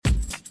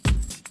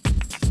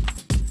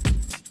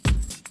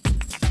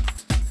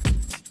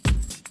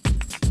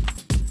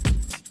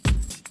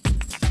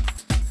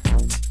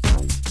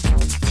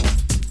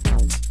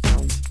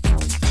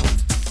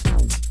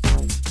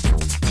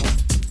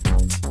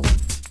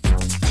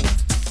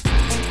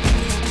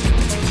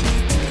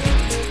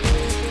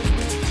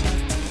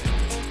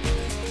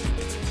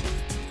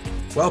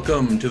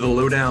Welcome to the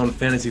Lowdown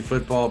Fantasy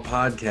Football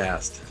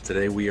Podcast.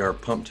 Today we are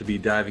pumped to be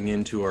diving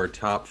into our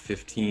top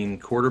 15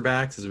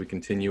 quarterbacks as we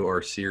continue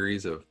our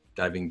series of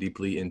diving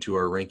deeply into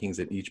our rankings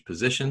at each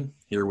position.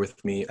 Here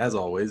with me, as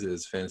always,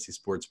 is Fantasy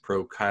Sports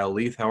Pro Kyle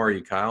Leith. How are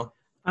you, Kyle?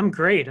 I'm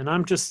great, and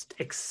I'm just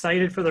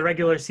excited for the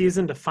regular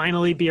season to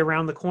finally be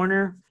around the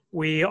corner.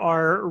 We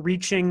are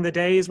reaching the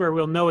days where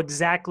we'll know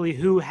exactly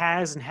who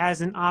has and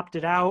hasn't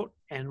opted out.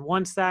 And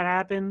once that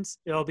happens,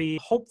 it'll be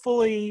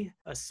hopefully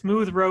a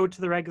smooth road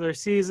to the regular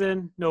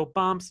season, no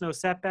bumps, no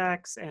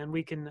setbacks, and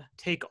we can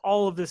take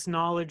all of this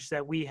knowledge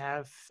that we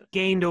have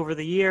gained over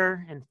the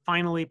year and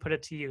finally put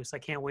it to use. I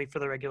can't wait for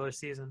the regular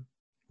season.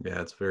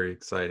 Yeah, it's very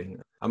exciting.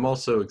 I'm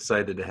also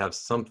excited to have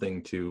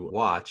something to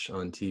watch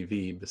on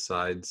TV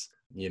besides,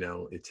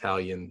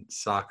 Italian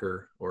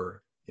soccer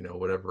or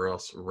whatever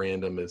else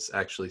random is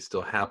actually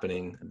still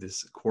happening.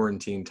 This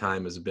quarantine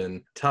time has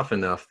been tough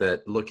enough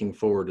that looking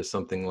forward to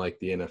something like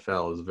the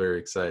NFL is very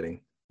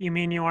exciting. You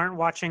mean you aren't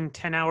watching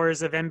 10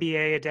 hours of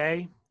NBA a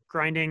day,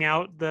 grinding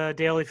out the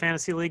daily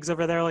fantasy leagues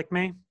over there like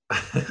me?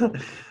 I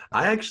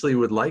actually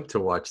would like to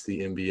watch the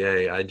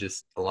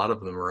NBA. A lot of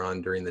them are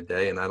on during the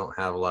day and I don't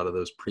have a lot of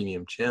those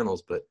premium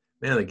channels, but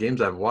man, the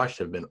games I've watched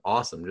have been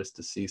awesome just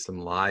to see some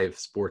live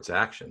sports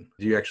action.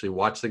 Do you actually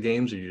watch the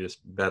games or you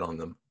just bet on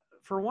them?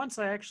 For once,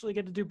 I actually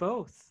get to do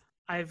both.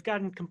 I've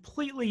gotten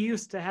completely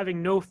used to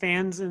having no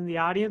fans in the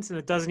audience, and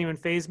it doesn't even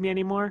faze me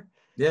anymore.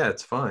 Yeah,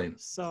 it's fine.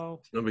 So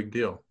it's no big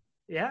deal.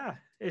 Yeah,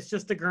 it's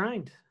just a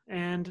grind.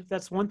 And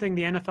that's one thing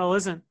the NFL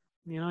isn't.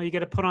 You get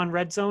to put on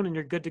Red Zone, and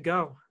you're good to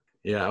go.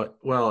 Yeah,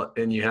 well,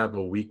 and you have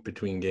a week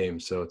between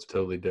games, so it's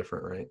totally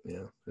different, right?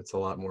 Yeah, it's a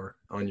lot more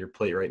on your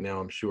plate right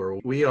now, I'm sure.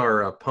 We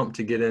are pumped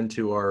to get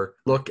into our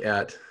look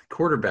at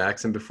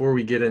quarterbacks, and before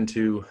we get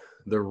into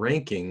the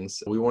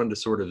rankings, we wanted to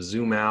sort of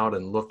zoom out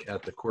and look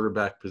at the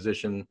quarterback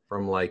position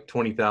from like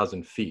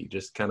 20,000 feet,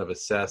 just kind of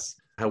assess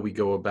how we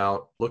go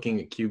about looking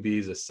at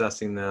QBs,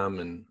 assessing them,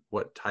 and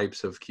what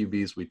types of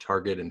QBs we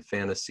target in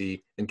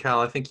fantasy. And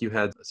Kyle, I think you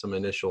had some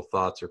initial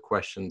thoughts or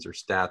questions or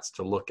stats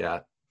to look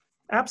at.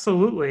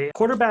 Absolutely.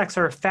 Quarterbacks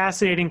are a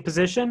fascinating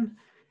position,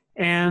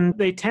 and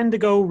they tend to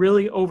go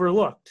really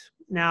overlooked.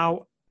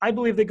 Now, I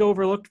believe they go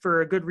overlooked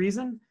for a good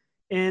reason,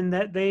 in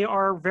that they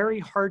are very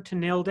hard to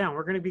nail down.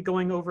 We're going to be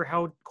going over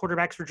how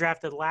quarterbacks were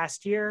drafted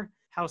last year,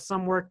 how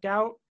some worked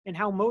out, and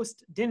how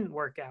most didn't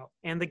work out.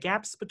 And the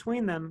gaps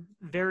between them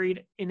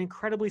varied an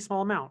incredibly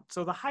small amount.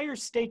 So the higher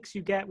stakes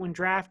you get when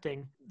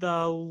drafting,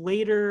 the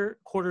later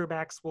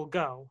quarterbacks will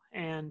go.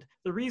 And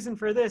the reason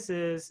for this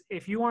is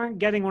if you aren't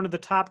getting one of the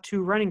top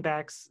two running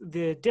backs,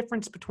 the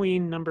difference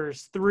between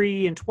numbers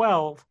 3 and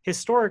 12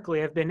 historically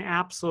have been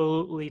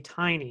absolutely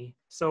tiny.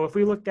 So if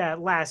we looked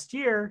at last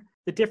year,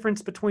 the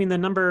difference between the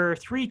number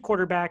 3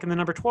 quarterback and the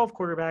number 12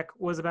 quarterback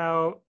was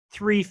about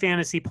 3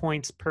 fantasy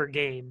points per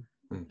game.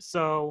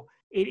 So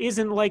it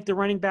isn't like the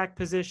running back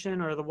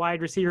position or the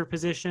wide receiver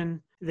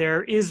position.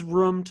 There is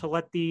room to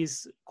let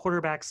these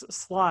quarterbacks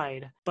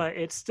slide, but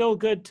it's still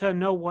good to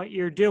know what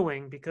you're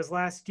doing because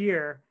last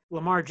year,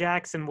 Lamar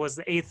Jackson was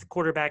the 8th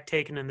quarterback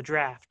taken in the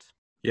draft.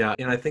 Yeah,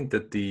 and I think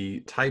that the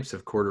types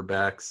of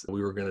quarterbacks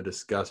we were going to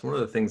discuss, one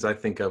of the things I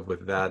think of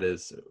with that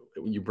is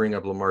you bring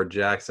up Lamar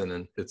Jackson,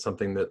 and it's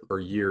something that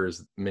for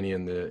years many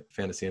in the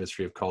fantasy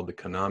industry have called the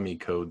Konami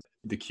code,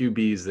 the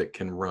QBs that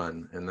can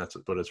run, and that's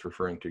what it's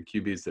referring to,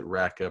 QBs that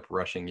rack up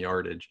rushing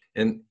yardage.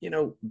 And,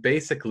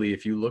 basically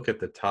if you look at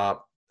the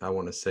top, I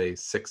want to say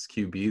 6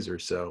 QBs or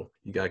so,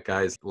 you got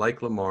guys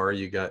like Lamar,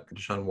 you got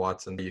Deshaun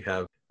Watson, you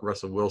have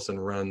Russell Wilson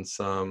run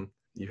some,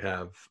 you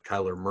have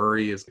Kyler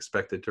Murray is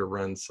expected to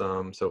run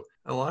some. So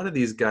a lot of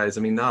these guys,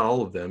 not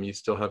all of them, you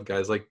still have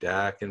guys like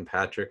Dak and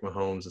Patrick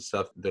Mahomes and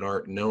stuff that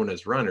aren't known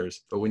as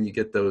runners. But when you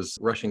get those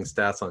rushing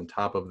stats on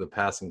top of the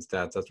passing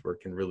stats, that's where it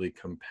can really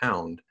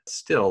compound.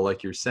 Still,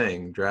 like you're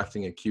saying,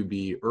 drafting a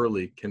QB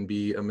early can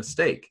be a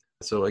mistake.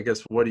 So I guess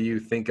what do you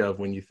think of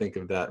when you think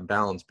of that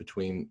balance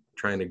between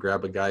trying to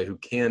grab a guy who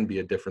can be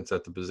a difference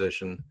at the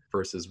position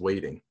versus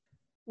waiting?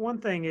 One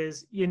thing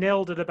is you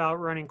nailed it about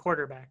running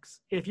quarterbacks.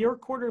 If your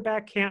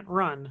quarterback can't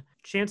run,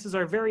 chances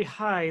are very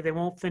high they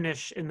won't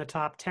finish in the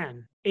top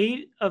 10.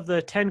 8 of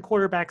the 10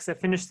 quarterbacks that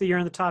finished the year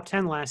in the top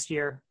 10 last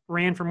year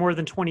ran for more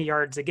than 20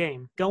 yards a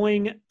game.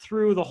 Going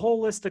through the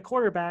whole list of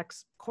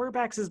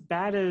quarterbacks as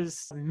bad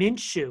as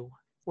Minshew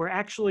were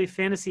actually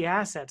fantasy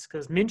assets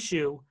because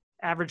Minshew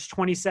averaged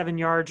 27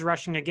 yards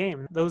rushing a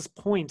game. Those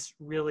points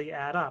really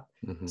add up.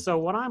 Mm-hmm. So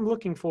what I'm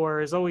looking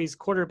for is always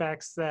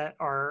quarterbacks that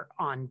are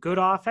on good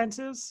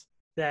offenses,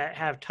 that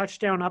have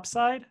touchdown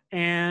upside,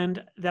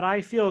 and that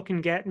I feel can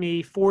get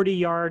me 40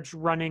 yards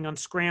running on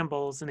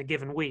scrambles in a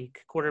given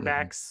week.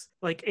 Quarterbacks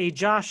like a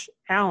Josh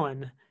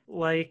Allen,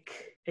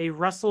 like a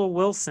Russell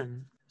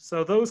Wilson.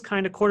 So those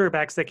kind of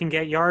quarterbacks that can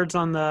get yards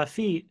on the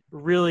feet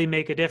really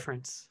make a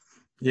difference.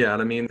 Yeah,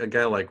 and I mean, a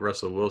guy like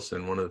Russell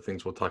Wilson, one of the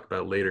things we'll talk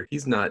about later,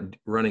 he's not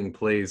running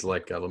plays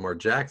like Lamar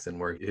Jackson,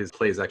 where his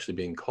play is actually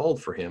being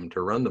called for him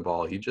to run the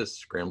ball. He just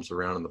scrambles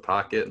around in the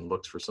pocket and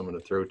looks for someone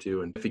to throw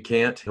to. And if he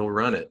can't, he'll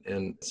run it.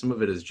 And some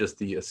of it is just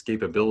the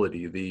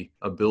escapability, the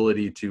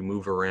ability to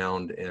move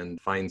around and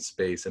find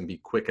space and be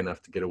quick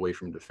enough to get away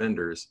from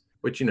defenders.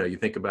 Which, you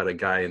think about a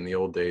guy in the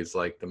old days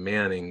like the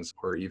Mannings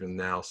or even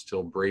now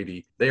still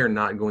Brady, they are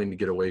not going to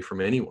get away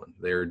from anyone.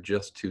 They're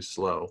just too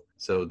slow.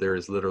 So there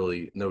is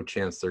literally no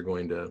chance they're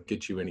going to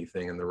get you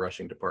anything in the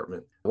rushing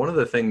department. One of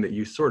the things that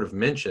you sort of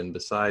mentioned,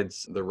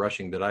 besides the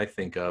rushing that I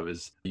think of,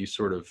 is you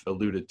sort of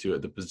alluded to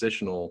it, the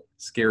positional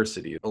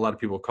scarcity. A lot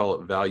of people call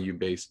it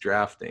value-based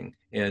drafting.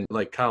 And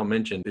like Kyle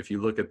mentioned, if you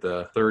look at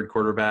the third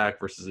quarterback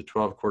versus a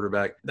 12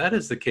 quarterback, that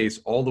is the case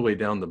all the way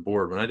down the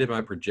board. When I did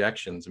my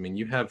projections, I mean,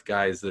 you have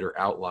guys that are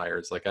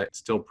outliers. Like I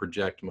still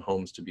project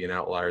Mahomes to be an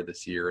outlier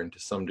this year, and to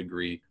some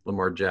degree,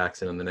 Lamar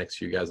Jackson and the next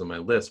few guys on my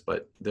list.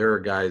 But there are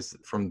guys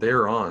from there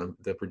on,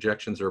 the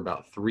projections are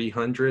about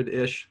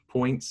 300-ish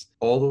points,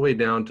 all the way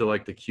down to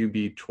like the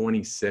QB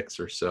 26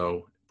 or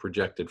so,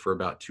 projected for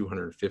about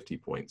 250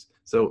 points.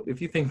 So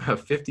if you think about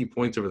 50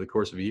 points over the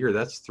course of a year,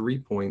 that's 3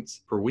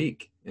 points per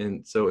week.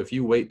 And so if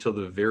you wait till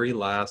the very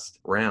last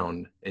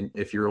round, and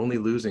if you're only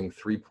losing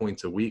 3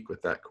 points a week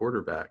with that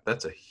quarterback,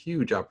 that's a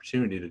huge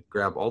opportunity to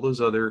grab all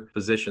those other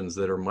positions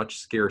that are much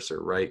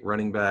scarcer, right?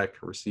 Running back,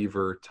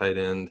 receiver, tight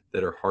end,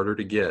 that are harder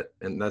to get.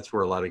 And that's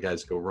where a lot of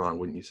guys go wrong,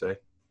 wouldn't you say?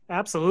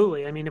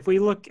 Absolutely. I mean, if we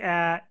look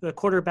at the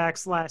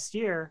quarterbacks last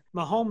year,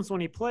 Mahomes, when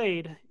he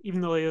played,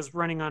 even though he was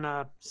running on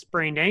a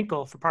sprained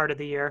ankle for part of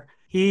the year,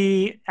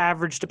 he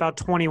averaged about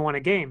 21 a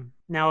game.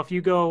 Now, if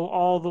you go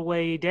all the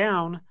way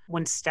down,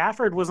 when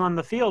Stafford was on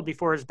the field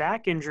before his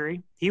back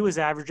injury, he was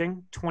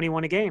averaging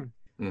 21 a game.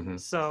 Mm-hmm.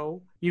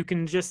 So you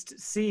can just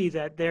see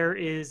that there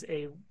is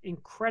a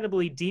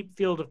incredibly deep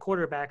field of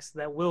quarterbacks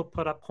that will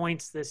put up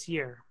points this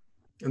year.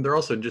 And they're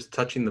also just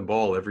touching the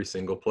ball every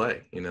single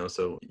play,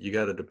 so you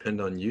got to depend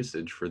on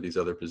usage for these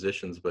other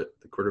positions, but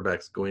the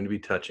quarterback's going to be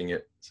touching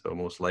it. So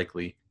most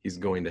likely he's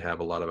going to have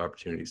a lot of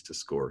opportunities to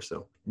score.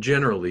 So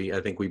generally,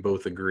 I think we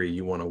both agree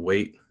you want to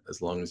wait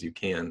as long as you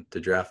can to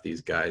draft these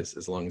guys,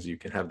 as long as you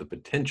can have the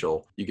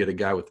potential. You get a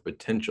guy with the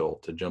potential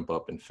to jump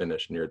up and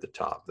finish near the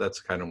top.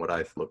 That's kind of what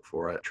I look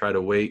for. I try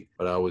to wait,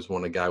 but I always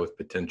want a guy with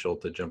potential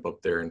to jump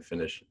up there and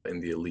finish in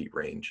the elite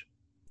range.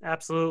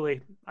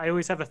 Absolutely. I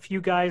always have a few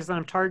guys that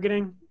I'm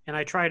targeting, and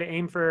I try to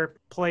aim for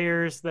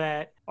players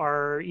that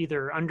are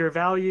either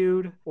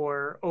undervalued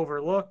or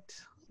overlooked.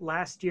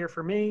 Last year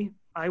for me,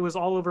 I was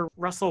all over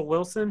Russell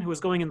Wilson, who was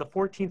going in the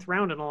 14th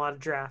round in a lot of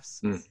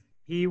drafts.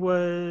 He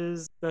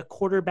was the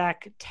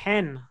quarterback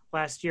 10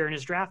 last year in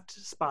his draft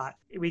spot.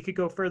 We could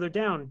go further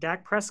down.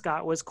 Dak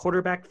Prescott was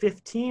quarterback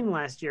 15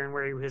 last year in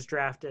where he was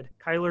drafted.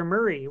 Kyler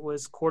Murray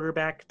was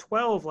quarterback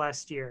 12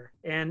 last year.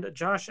 And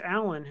Josh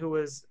Allen, who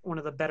was one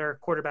of the better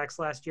quarterbacks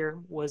last year,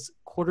 was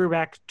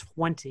quarterback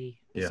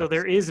 20. Yeah. So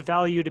there is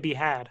value to be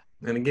had.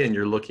 And again,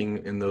 you're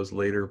looking in those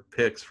later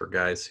picks for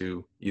guys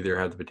who either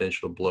have the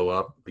potential to blow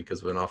up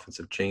because of an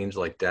offensive change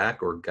like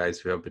Dak, or guys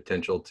who have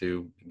potential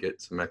to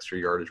get some extra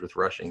yardage with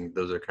rushing.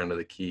 Those are kind of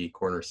the key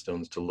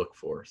cornerstones to look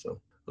for. So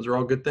those are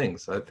all good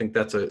things. I think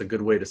that's a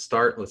good way to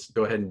start. Let's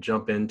go ahead and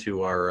jump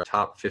into our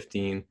top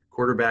 15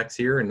 quarterbacks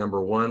here. And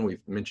number one,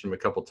 we've mentioned him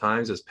a couple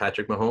times, is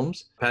Patrick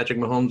Mahomes. Patrick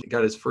Mahomes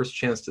got his first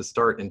chance to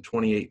start in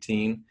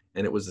 2018.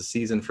 And it was a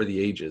season for the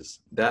ages.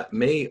 That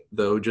may,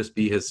 though, just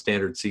be his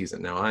standard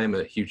season. Now, I am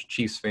a huge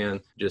Chiefs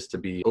fan. Just to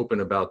be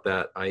open about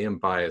that, I am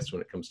biased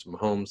when it comes to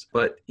Mahomes.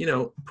 But,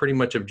 pretty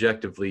much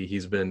objectively,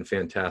 he's been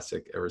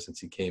fantastic ever since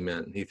he came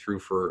in. He threw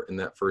for, in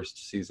that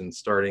first season,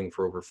 starting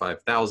for over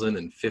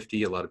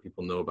 5,050. A lot of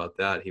people know about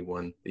that. He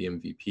won the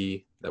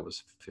MVP. That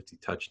was 50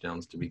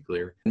 touchdowns, to be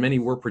clear. Many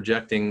were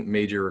projecting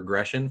major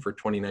regression for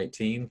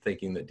 2019,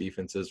 thinking that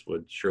defenses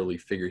would surely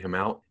figure him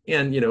out.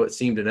 And, it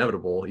seemed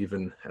inevitable,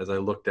 even as I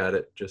looked at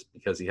it, just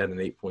because he had an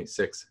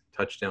 8.6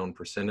 touchdown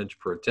percentage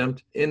per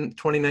attempt. In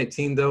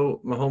 2019,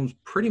 though, Mahomes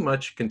pretty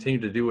much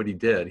continued to do what he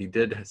did. He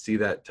did see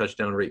that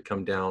touchdown rate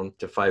come down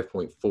to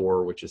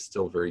 5.4, which is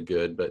still very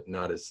good, but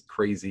not as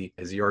crazy.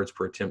 His yards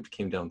per attempt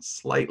came down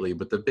slightly,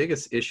 but the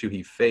biggest issue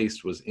he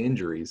faced was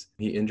injuries.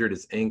 He injured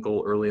his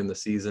ankle early in the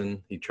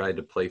season. He tried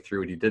to play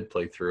through it. He did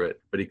play through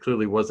it, but he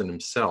clearly wasn't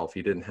himself.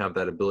 He didn't have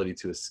that ability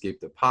to escape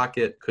the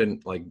pocket,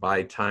 couldn't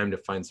buy time to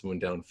find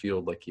someone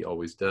downfield like he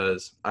always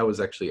does. I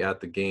was actually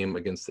at the game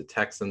against the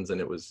Texans,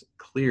 and it was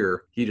clear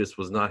he just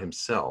was not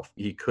himself.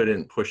 He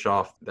couldn't push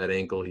off that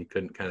ankle. He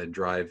couldn't kind of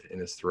drive in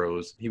his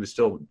throws. He was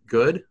still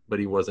good, but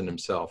he wasn't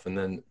himself. And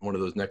then one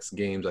of those next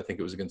games, I think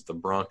it was against the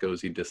Broncos,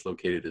 he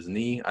dislocated his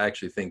knee. I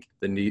actually think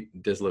the knee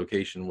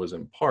dislocation was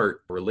in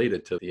part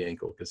related to the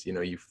ankle because,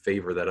 you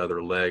favor that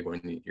other leg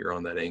when you're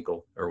on that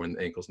ankle or when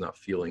the ankle's not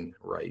feeling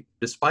right.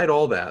 Despite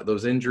all that,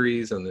 those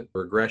injuries and the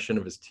regression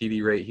of his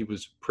TD rate, he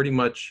was pretty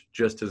much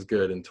just as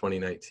good in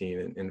 2019.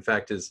 And in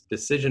fact, his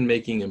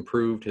decision-making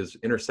improved. His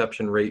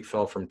interception rate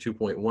fell from from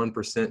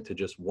 2.1% to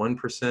just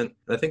 1%. And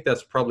I think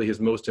that's probably his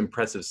most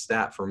impressive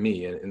stat for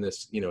me in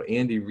this,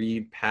 Andy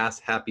Reid pass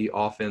happy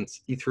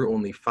offense. He threw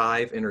only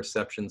 5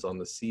 interceptions on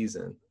the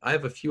season. I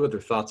have a few other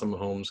thoughts on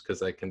Mahomes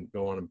because I can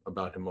go on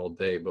about him all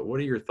day, but what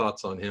are your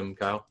thoughts on him,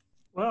 Kyle?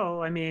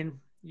 Well,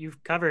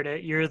 you've covered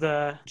it. You're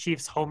the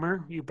Chiefs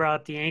homer. You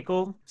brought up the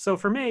ankle. So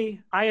for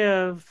me, I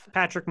have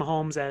Patrick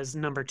Mahomes as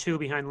number 2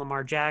 behind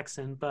Lamar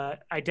Jackson,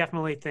 but I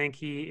definitely think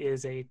he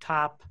is a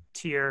top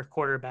tier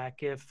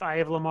quarterback. If I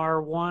have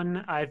Lamar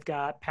 1, I've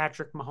got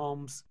Patrick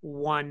Mahomes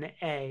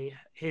 1A.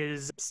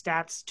 His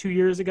stats 2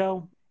 years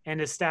ago and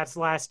his stats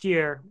last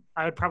year,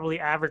 I would probably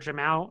average him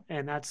out,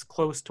 and that's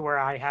close to where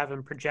I have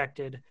him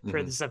projected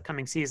for this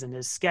upcoming season.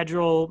 His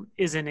schedule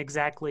isn't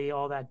exactly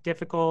all that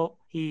difficult.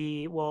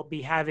 He will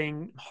be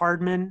having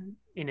Hardman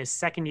in his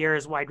second year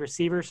as wide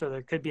receiver, so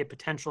there could be a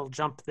potential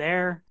jump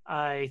there.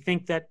 I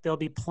think that they'll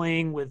be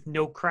playing with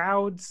no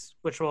crowds,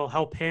 which will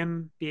help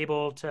him be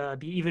able to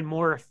be even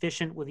more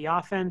efficient with the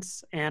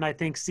offense. And I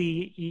think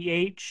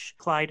CEH,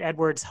 Clyde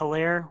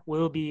Edwards-Helaire,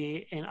 will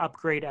be an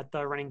upgrade at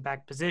the running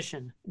back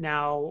position.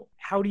 Now,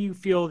 how do you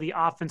feel the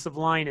offensive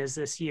line is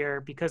this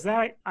year? Because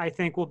that, I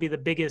think, will be the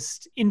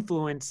biggest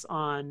influence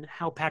on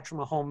how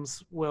Patrick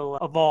Mahomes will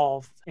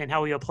evolve and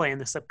how he'll play in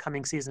this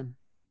upcoming season.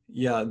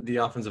 Yeah, the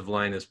offensive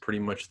line is pretty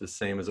much the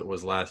same as it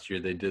was last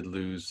year. They did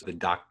lose the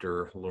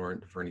doctor,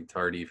 Laurent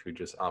Duvernay-Tardif, who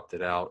just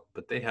opted out,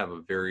 but they have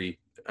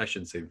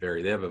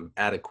they have an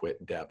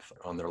adequate depth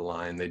on their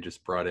line. They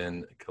just brought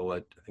in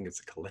I think it's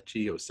a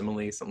Kelechi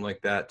Osemele, something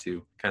like that,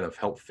 to kind of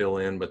help fill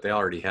in, but they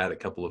already had a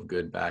couple of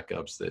good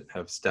backups that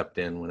have stepped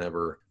in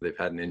whenever they've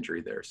had an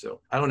injury there.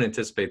 So I don't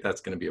anticipate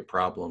that's going to be a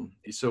problem.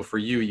 So for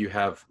you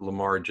have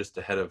Lamar just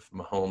ahead of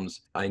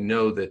Mahomes. I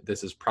know that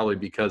this is probably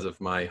because of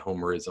my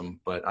homerism,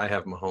 but I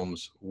have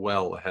Mahomes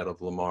well ahead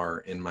of Lamar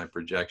in my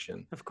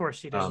projection. Of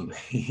course you do.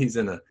 He's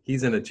in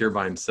a tier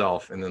by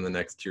himself, and then the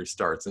next tier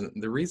starts. And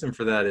the reason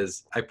for that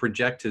is I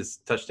project his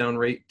touchdown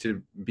rate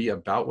to be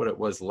about what it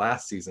was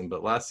last season.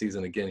 But last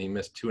season, again, he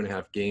missed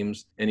 2.5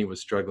 games and he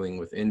was struggling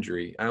with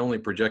injury. I only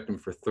project him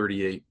for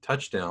 38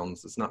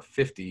 touchdowns. It's not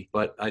 50,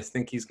 but I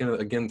think he's going to,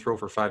 again, throw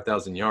for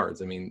 5,000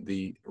 yards. I mean,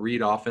 the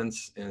Reid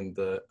offense and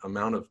the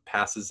amount of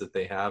passes that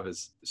they have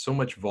is so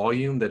much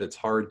volume that it's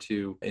hard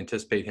to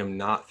anticipate him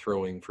not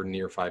throwing for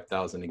near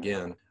 5,000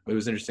 again. It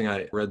was interesting.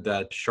 I read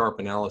that sharp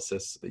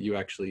analysis that you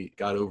actually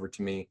got over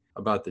to me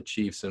about the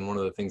Chiefs. And one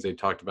of the things they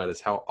talked about is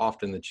how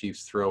often the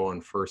Chiefs throw on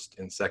first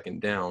and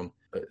second down,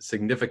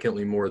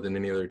 significantly more than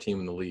any other team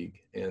in the league.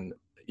 And,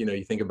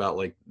 you think about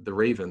like the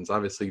Ravens,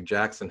 obviously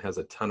Jackson has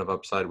a ton of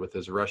upside with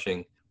his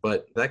rushing,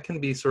 but that can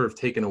be sort of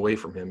taken away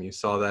from him. You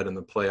saw that in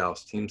the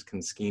playoffs. Teams can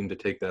scheme to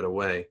take that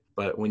away.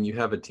 But when you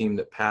have a team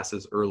that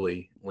passes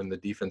early, when the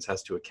defense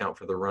has to account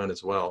for the run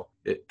as well,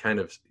 it kind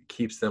of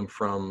keeps them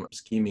from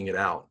scheming it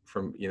out,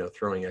 from,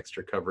 throwing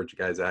extra coverage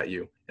guys at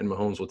you. And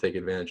Mahomes will take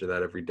advantage of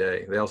that every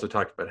day. They also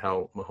talked about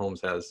how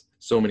Mahomes has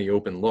so many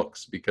open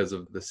looks because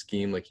of the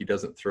scheme. Like, he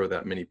doesn't throw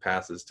that many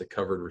passes to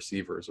covered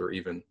receivers or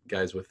even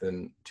guys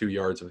within 2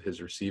 yards of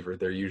his receiver.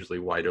 They're usually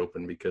wide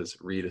open because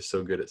Reid is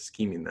so good at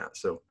scheming that.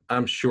 So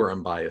I'm sure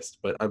I'm biased,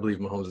 but I believe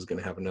Mahomes is going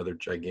to have another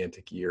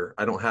gigantic year.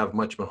 I don't have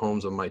much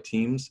Mahomes on my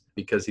teams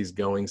because he's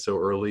going so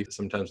early,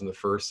 sometimes in the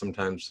first,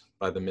 sometimes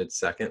by the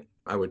mid-second.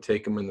 I would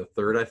take him in the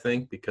third, I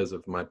think, because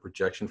of my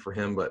projection for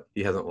him, but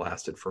he hasn't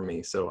lasted for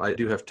me. So I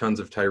do have tons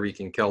of Tyreek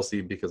and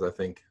Kelsey because I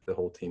think the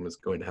whole team is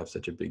going to have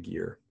such a big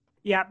year.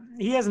 Yeah,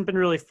 he hasn't been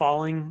really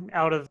falling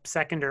out of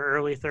second or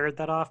early third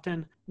that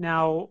often.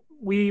 Now,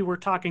 we were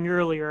talking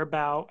earlier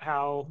about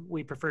how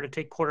we prefer to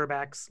take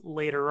quarterbacks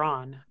later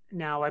on.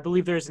 Now, I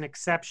believe there's an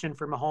exception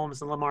for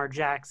Mahomes and Lamar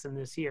Jackson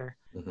this year.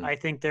 Mm-hmm. I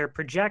think their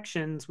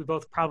projections, we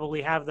both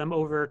probably have them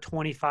over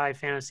 25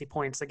 fantasy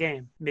points a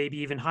game, maybe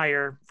even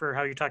higher for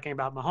how you're talking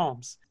about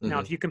Mahomes. Mm-hmm. Now,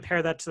 if you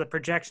compare that to the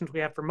projections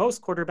we have for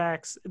most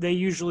quarterbacks, they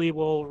usually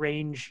will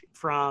range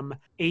from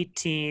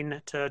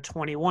 18 to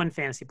 21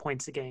 fantasy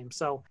points a game.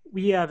 So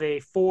we have a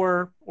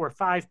 4 or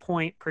 5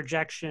 point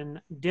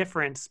projection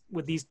difference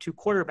with these two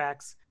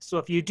quarterbacks. So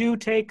if you do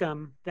take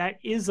them, that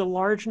is a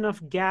large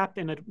enough gap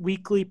in a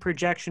weekly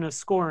projection of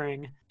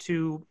scoring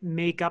to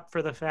make up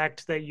for the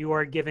fact that you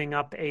are giving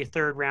up a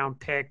third round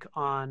pick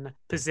on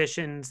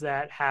positions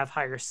that have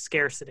higher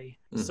scarcity.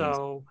 Mm-hmm.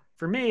 So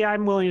for me,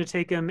 I'm willing to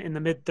take him in the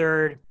mid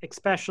third,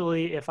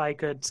 especially if I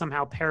could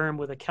somehow pair him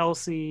with a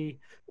Kelsey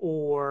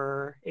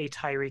or a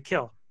Tyreek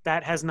Hill.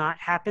 That has not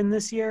happened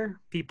this year.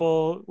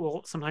 People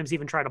will sometimes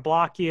even try to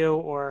block you,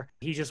 or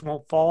he just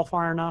won't fall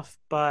far enough.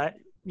 But,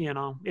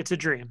 it's a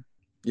dream.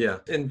 Yeah,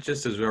 and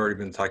just as we've already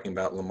been talking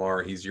about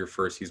Lamar, he's your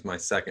first, he's my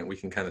second. We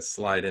can kind of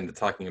slide into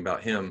talking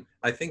about him.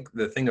 I think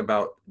the thing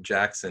about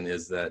Jackson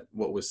is that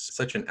what was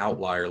such an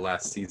outlier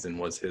last season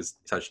was his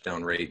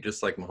touchdown rate.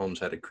 Just like Mahomes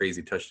had a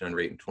crazy touchdown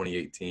rate in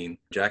 2018,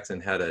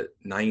 Jackson had a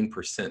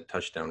 9%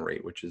 touchdown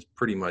rate, which is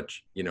pretty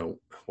much,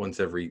 once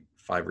every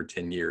 5 or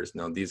 10 years.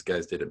 Now, these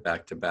guys did it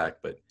back to back,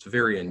 but it's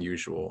very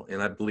unusual.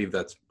 And I believe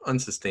that's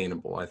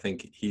unsustainable. I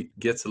think he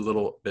gets a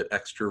little bit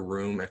extra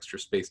room, extra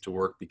space to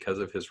work because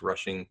of his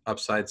rushing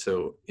upside.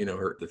 So,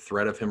 the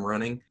threat of him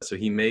running. So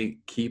he may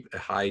keep a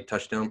high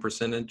touchdown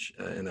percentage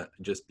and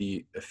just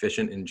be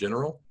efficient in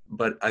general.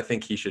 But I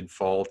think he should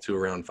fall to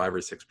around 5 or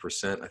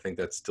 6%. I think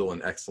that's still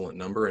an excellent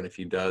number. And if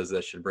he does,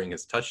 that should bring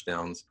his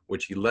touchdowns,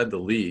 which he led the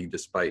league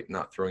despite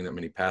not throwing that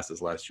many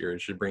passes last year.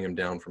 It should bring him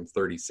down from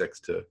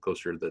 36 to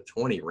closer to the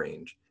 20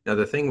 range. Now,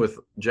 the thing with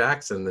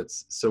Jackson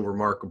that's so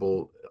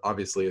remarkable,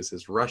 obviously, is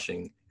his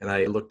rushing. And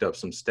I looked up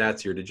some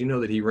stats here. Did you know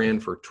that he ran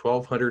for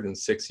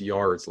 1,206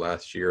 yards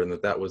last year and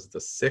that was the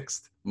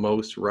 6th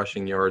most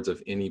rushing yards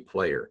of any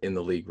player in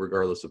the league,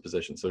 regardless of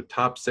position? So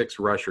top 6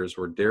 rushers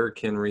were Derrick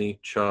Henry,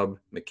 Chubb,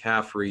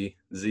 McCaffrey,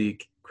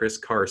 Zeke, Chris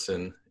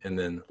Carson, and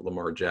then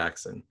Lamar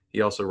Jackson.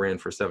 He also ran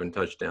for 7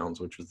 touchdowns,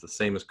 which was the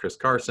same as Chris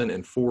Carson,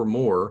 and 4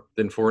 more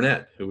than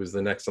Fournette, who was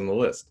the next on the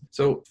list.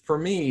 So for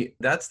me,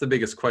 that's the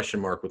biggest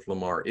question mark with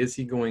Lamar. Is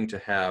he going to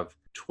have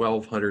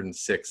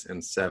 1,206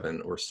 and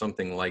 7 or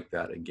something like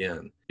that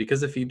again?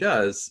 Because if he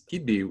does,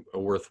 he'd be a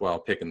worthwhile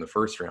pick in the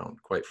first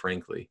round, quite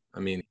frankly. I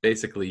mean,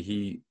 basically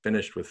he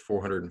finished with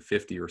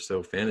 450 or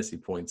so fantasy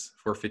points,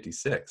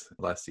 456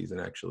 last season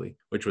actually,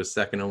 which was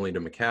second only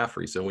to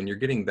McCaffrey. So when you're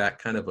getting that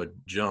kind of a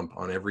jump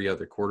on every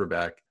other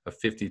quarterback, a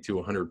 50 to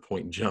 100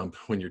 point jump,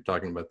 when you're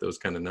talking about those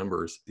kind of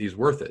numbers, he's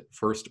worth it,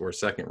 first or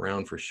second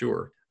round for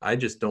sure. I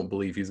just don't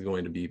believe he's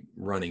going to be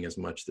running as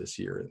much this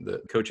year.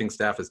 The coaching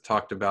staff has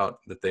talked about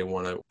that they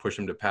want to push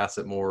him to pass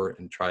it more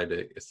and try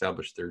to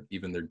establish their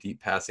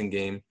deep passing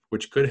game,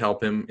 which could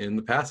help him in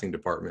the passing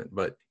department.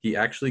 But he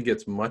actually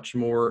gets much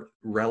more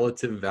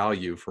relative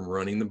value from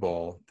running the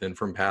ball than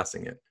from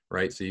passing it,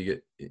 right? So you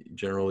get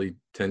generally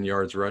 10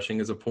 yards rushing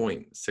is a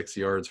point, 6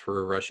 yards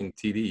for a rushing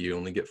TD. You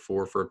only get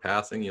 4 for a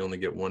passing. You only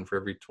get 1 for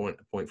every point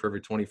for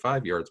every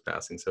 25 yards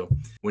passing. So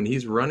when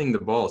he's running the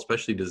ball,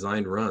 especially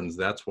designed runs,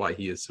 that's why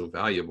he is so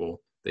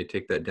valuable. They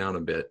take that down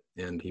a bit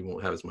and he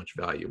won't have as much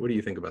value. What do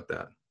you think about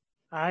that?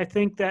 I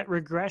think that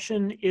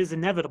regression is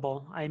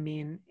inevitable. I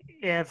mean,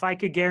 if I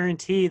could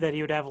guarantee that he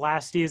would have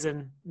last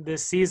season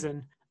this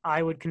season,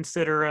 I would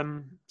consider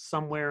him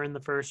somewhere in the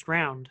first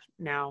round.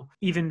 Now,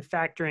 even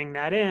factoring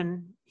that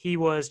in, he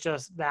was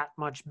just that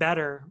much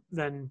better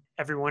than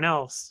everyone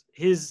else.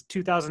 His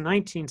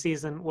 2019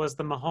 season was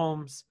the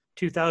Mahomes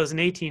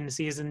 2018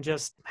 season.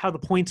 Just how the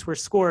points were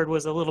scored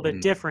was a little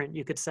bit different,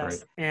 you could say.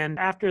 Right. And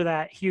after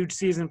that huge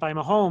season by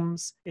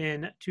Mahomes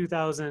in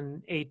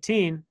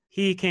 2018,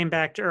 he came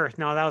back to earth.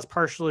 Now, that was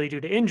partially due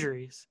to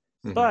injuries,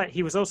 but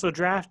he was also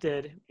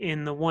drafted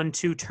in the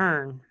 1-2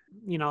 turn,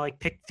 like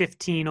pick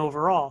 15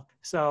 overall.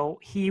 So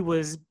he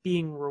was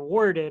being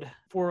rewarded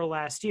for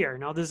last year.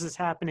 Now, this is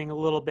happening a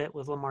little bit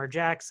with Lamar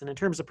Jackson. In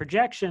terms of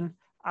projection,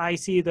 I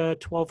see the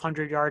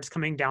 1,200 yards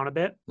coming down a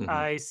bit.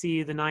 I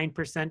see the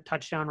 9%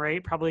 touchdown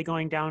rate probably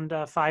going down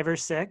to 5 or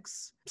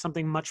 6,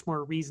 something much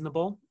more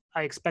reasonable.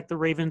 I expect the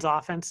Ravens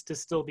offense to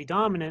still be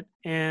dominant,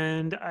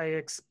 and I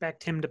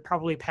expect him to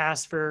probably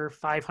pass for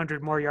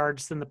 500 more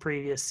yards than the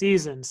previous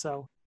season.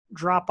 So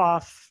drop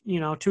off,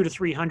 200 to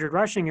 300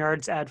 rushing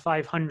yards, add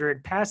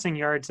 500 passing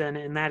yards in,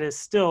 and that is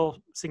still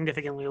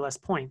significantly less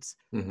points.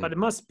 But it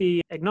must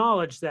be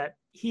acknowledged that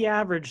he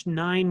averaged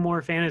 9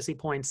 more fantasy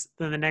points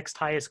than the next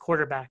highest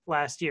quarterback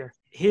last year.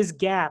 His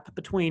gap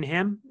between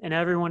him and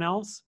everyone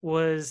else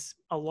was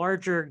a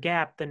larger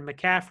gap than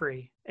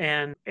McCaffrey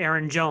and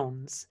Aaron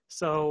Jones.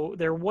 So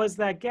there was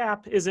that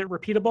gap. Is it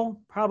repeatable?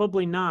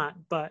 Probably not,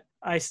 but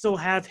I still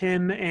have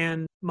him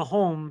and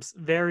Mahomes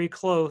very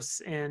close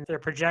in their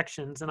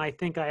projections. And I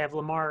think I have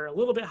Lamar a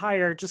little bit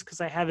higher just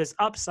because I have his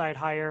upside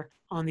higher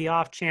on the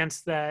off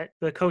chance that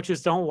the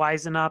coaches don't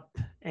wisen up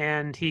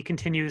and he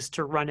continues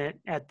to run it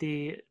at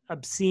the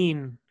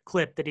obscene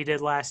clip that he did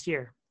last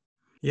year.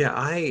 Yeah,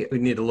 I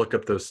would need to look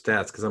up those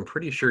stats because I'm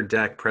pretty sure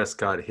Dak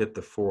Prescott hit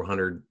the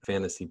 400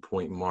 fantasy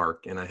point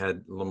mark, and I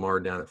had Lamar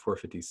down at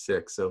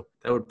 456. So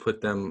that would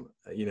put them,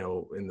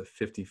 in the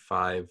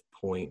 55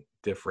 point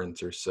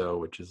difference or so,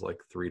 which is like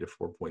 3 to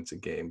 4 points a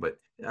game. But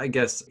I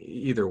guess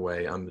either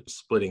way, I'm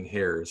splitting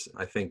hairs.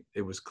 I think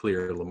it was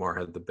clear Lamar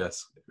had the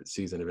best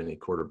season of any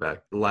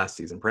quarterback last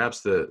season.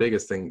 Perhaps the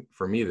biggest thing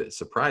for me that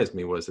surprised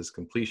me was his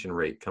completion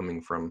rate coming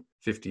from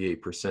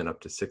 58% up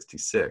to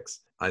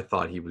 66. I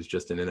thought he was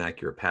just an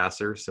inaccurate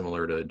passer,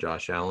 similar to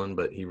Josh Allen,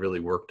 but he really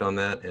worked on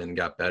that and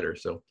got better.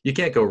 So you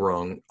can't go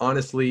wrong.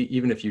 Honestly,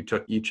 even if you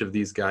took each of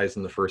these guys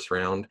in the first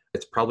round,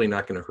 it's probably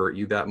not going to hurt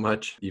you that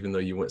much, even though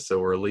you went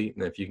so early.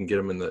 And if you can get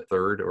them in the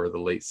third or the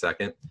late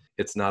second,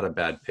 it's not a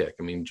bad pick.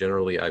 I mean,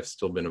 generally, I've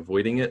still been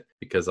avoiding it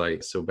because I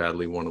so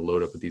badly want to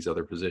load up with these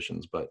other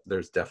positions, but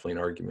there's definitely an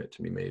argument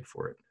to be made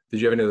for it. Did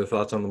you have any other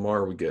thoughts on Lamar?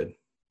 Are we good?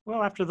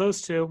 Well, after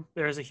those two,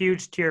 there's a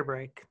huge tier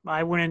break.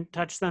 I wouldn't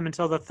touch them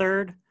until the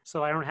third,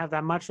 so I don't have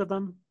that much of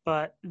them,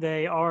 but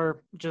they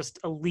are just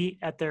elite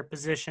at their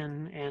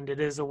position, and it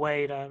is a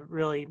way to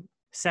really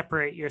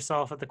separate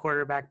yourself at the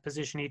quarterback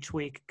position each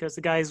week because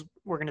the guys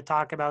we're going to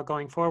talk about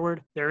going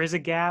forward, there is a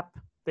gap.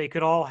 They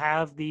could all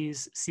have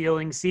these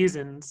ceiling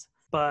seasons,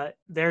 but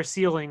their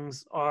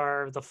ceilings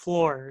are the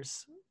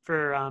floors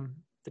for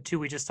the two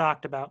we just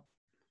talked about.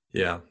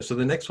 Yeah. So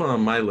the next one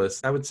on my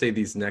list, I would say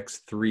these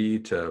next 3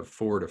 to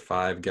 4 to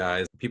 5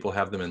 guys, people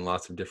have them in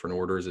lots of different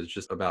orders. It's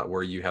just about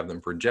where you have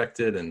them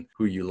projected and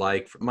who you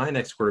like. My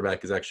next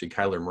quarterback is actually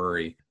Kyler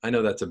Murray. I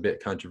know that's a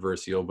bit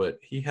controversial, but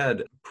he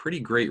had a pretty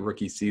great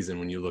rookie season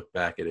when you look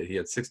back at it. He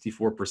had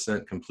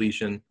 64%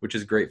 completion, which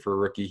is great for a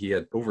rookie. He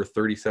had over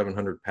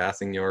 3,700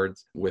 passing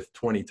yards with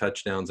 20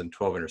 touchdowns and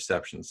 12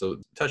 interceptions. So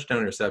touchdown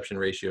interception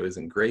ratio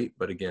isn't great,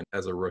 but again,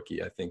 as a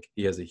rookie, I think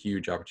he has a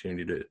huge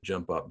opportunity to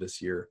jump up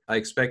this year. I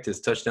expect his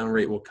touchdown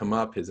rate will come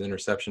up, his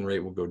interception rate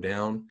will go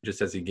down,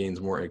 just as he gains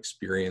more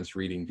experience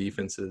reading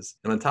defenses.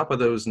 And on top of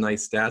those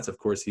nice stats, of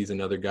course, he's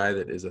another guy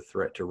that is a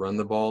threat to run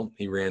the ball.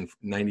 He ran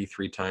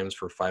 93 times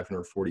for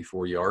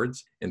 544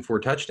 yards and 4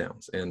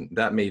 touchdowns, and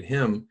that made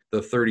him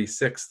the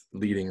 36th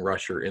leading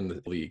rusher in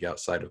the league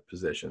outside of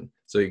position.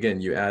 So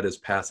again, you add his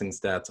passing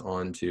stats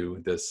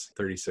onto this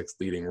 36th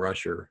leading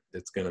rusher,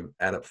 it's going to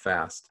add up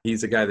fast.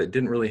 He's a guy that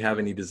didn't really have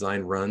any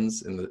designed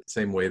runs in the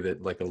same way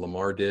that like a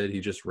Lamar did.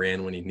 He just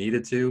ran when he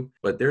needed to,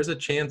 but there's a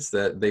chance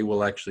that they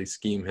will actually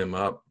scheme him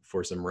up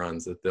for some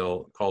runs, that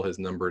they'll call his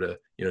number to,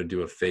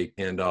 do a fake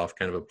handoff,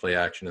 kind of a play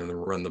action, and then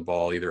run the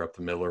ball either up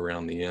the middle or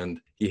around the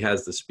end. He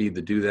has the speed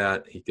to do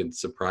that. He can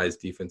surprise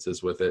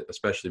defenses with it,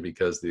 especially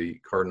because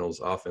the Cardinals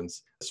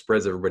offense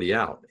spreads everybody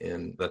out.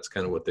 And that's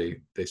kind of what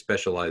they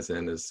specialize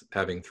in, is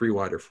having 3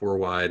 wide or 4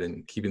 wide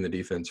and keeping the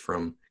defense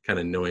from kind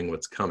of knowing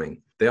what's coming.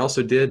 They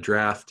also did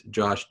draft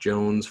Josh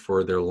Jones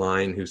for their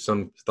line, who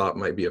some thought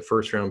might be a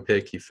first-round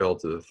pick. He fell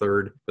to the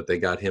 3rd, but they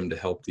got him to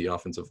help the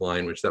offensive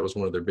line, which that was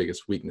one of their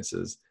biggest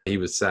weaknesses. He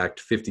was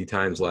sacked 50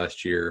 times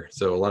last year,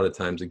 so a lot of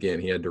times, again,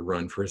 he had to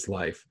run for his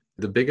life.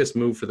 The biggest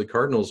move for the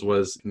Cardinals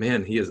was,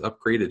 he has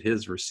upgraded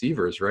his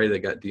receivers, right? They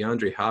got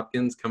DeAndre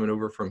Hopkins coming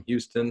over from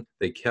Houston.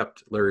 They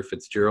kept Larry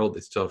Fitzgerald. They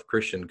still have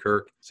Christian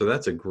Kirk. So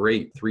that's a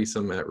great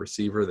threesome at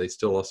receiver. They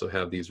still also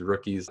have these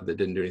rookies that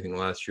didn't do anything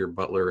last year,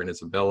 Butler and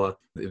Isabella.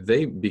 If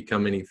they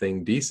become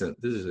anything decent,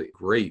 this is a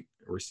great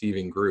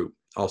receiving group.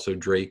 Also,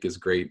 Drake is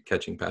great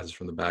catching passes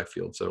from the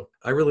backfield. So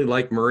I really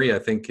like Murray. I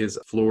think his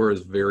floor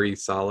is very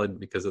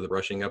solid because of the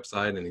rushing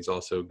upside, and he's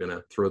also going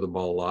to throw the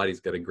ball a lot. He's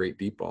got a great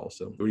deep ball.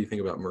 So what do you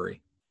think about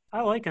Murray?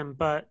 I like him,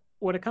 but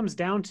what it comes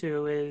down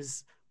to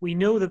is we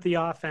know that the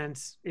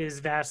offense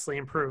is vastly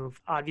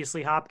improved.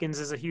 Obviously, Hopkins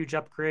is a huge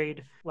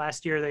upgrade.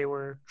 Last year, they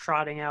were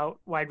trotting out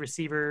wide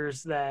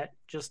receivers that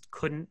just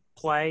couldn't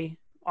play,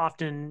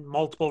 often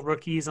multiple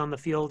rookies on the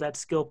field at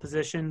skill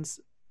positions.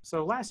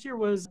 So last year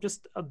was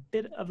just a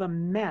bit of a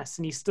mess,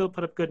 and he still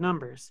put up good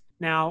numbers.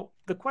 Now,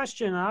 the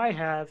question I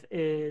have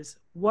is,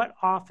 what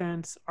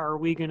offense are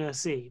we going to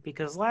see?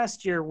 Because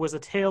last year was a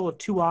tale of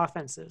 2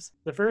 offenses.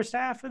 The first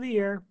half of the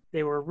year,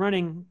 they were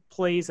running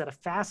plays at a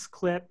fast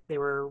clip. They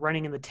were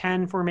running in the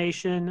 10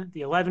 formation, the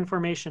 11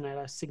 formation at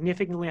a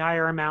significantly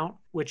higher amount,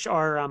 which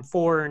are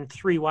 4 and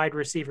 3 wide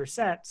receiver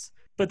sets.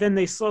 But then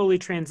they slowly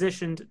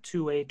transitioned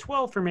to a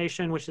 12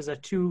 formation, which is a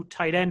 2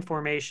 tight end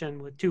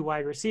formation with 2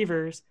 wide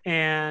receivers.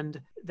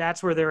 And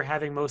that's where they were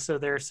having most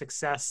of their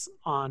success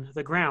on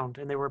the ground.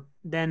 And they were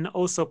then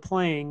also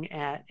playing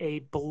at a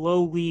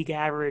below league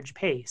average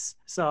pace.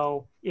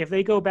 So if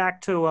they go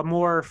back to a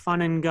more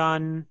fun and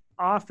gun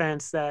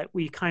offense that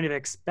we kind of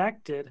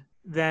expected,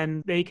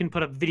 then they can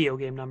put up video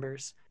game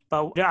numbers.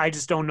 But I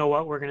just don't know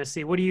what we're going to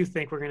see. What do you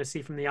think we're going to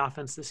see from the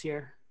offense this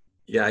year?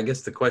 Yeah, I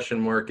guess the question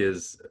mark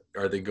is,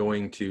 are they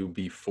going to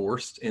be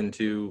forced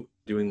into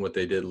doing what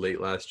they did late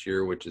last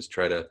year, which is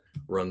try to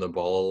run the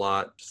ball a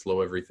lot,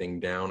 slow everything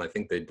down? I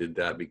think they did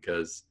that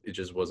because it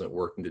just wasn't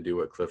working to do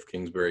what Cliff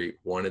Kingsbury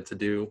wanted to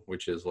do,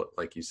 which is,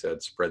 like you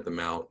said, spread them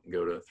out,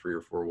 go to 3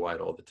 or 4 wide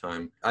all the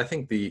time. I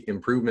think the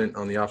improvement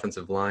on the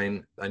offensive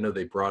line, I know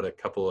they brought a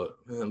couple of,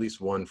 at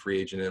least 1 free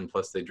agent in,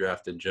 plus they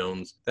drafted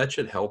Jones. That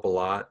should help a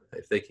lot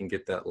if they can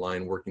get that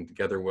line working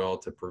together well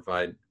to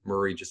provide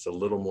Murray just a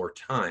little more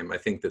time. I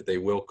think that they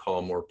will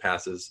call more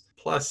passes.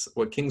 Plus,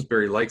 what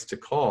Kingsbury likes to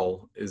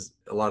call is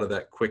a lot of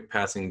that quick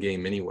passing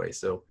game anyway.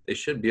 So they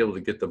should be able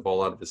to get the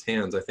ball out of his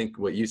hands. I think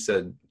what you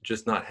said,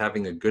 just not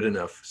having a good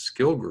enough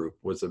skill group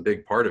was a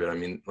big part of it. I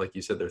mean, like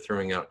you said, they're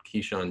throwing out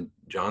Keyshawn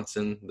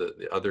Johnson,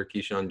 the other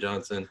Keyshawn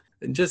Johnson,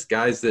 and just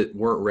guys that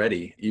weren't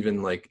ready.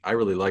 Even like, I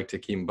really liked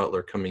Hakeem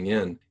Butler coming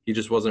in. He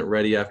just wasn't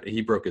ready after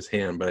he broke his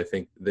hand, but I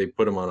think they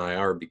put him on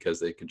IR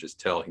because they could just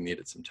tell he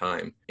needed some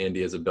time.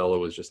 Andy Isabella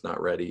was just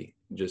not ready,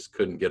 just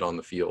couldn't get on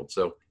the field.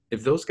 So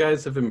if those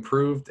guys have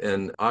improved,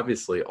 and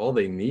obviously all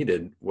they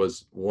needed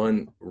was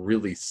 1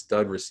 really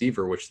stud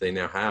receiver, which they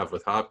now have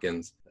with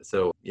Hopkins.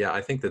 So yeah,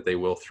 I think that they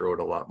will throw it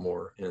a lot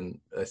more. And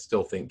I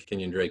still think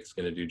Kenyon Drake is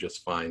going to do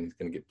just fine. He's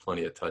going to get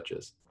plenty of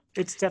touches.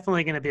 It's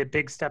definitely going to be a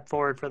big step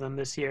forward for them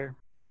this year.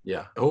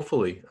 Yeah,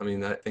 hopefully. I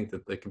mean, I think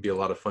that they could be a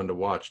lot of fun to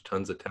watch.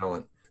 Tons of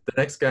talent. The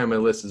next guy on my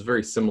list is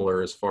very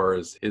similar as far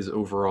as his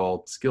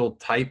overall skill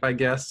type, I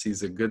guess.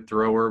 He's a good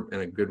thrower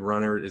and a good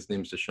runner. His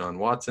name's Deshaun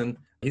Watson.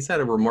 He's had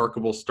a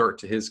remarkable start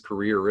to his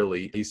career,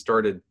 really. He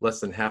started less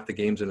than half the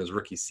games in his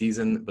rookie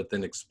season, but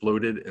then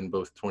exploded in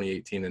both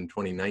 2018 and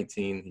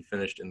 2019. He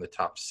finished in the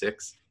top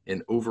 6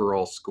 in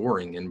overall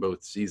scoring in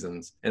both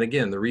seasons. And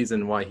again, the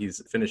reason why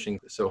he's finishing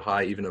so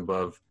high, even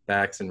above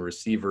backs and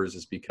receivers,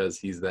 is because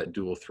he's that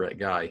dual threat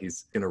guy.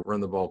 He's going to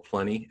run the ball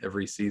plenty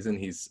every season.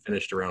 He's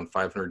finished around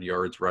 500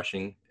 yards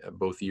rushing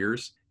both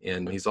years.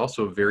 And he's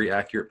also a very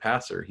accurate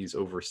passer. He's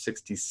over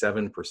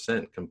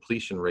 67%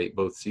 completion rate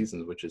both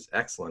seasons, which is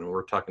excellent. And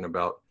we're talking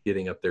about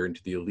getting up there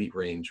into the elite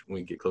range when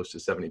we get close to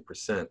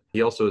 70%.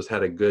 He also has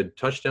had a good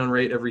touchdown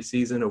rate every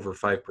season, over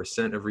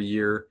 5% every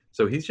year.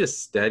 So he's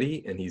just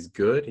steady and he's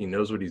good. He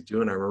knows what he's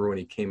doing. I remember when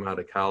he came out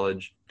of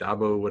college,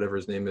 Dabo, whatever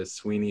his name is,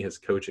 Sweeney, his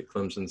coach at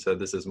Clemson, said,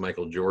 "This is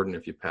Michael Jordan.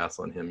 If you pass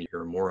on him,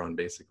 you're a moron,"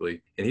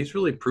 basically. And he's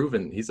really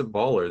proven he's a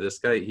baller. This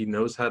guy, he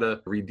knows how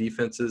to read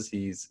defenses.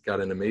 He's got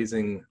an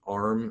amazing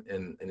arm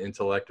and an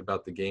intellect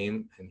about the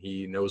game, and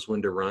he knows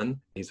when to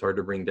run. He's hard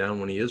to bring down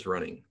when he is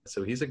running.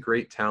 So he's a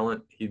great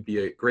talent. He'd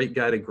be a great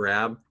guy to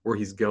grab where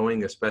he's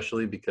going,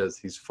 especially because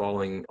he's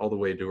falling all the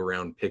way to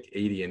around pick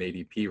 80 in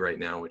ADP right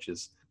now, which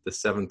is the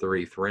 7th or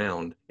 8th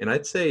round. And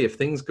I'd say if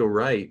things go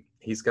right,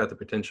 he's got the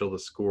potential to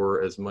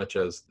score as much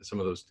as some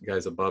of those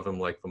guys above him,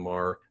 like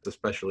Lamar,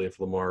 especially if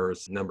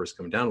Lamar's numbers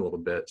come down a little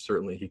bit.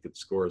 Certainly he could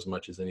score as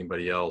much as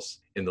anybody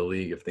else in the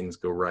league if things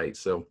go right.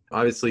 So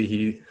obviously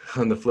he,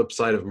 on the flip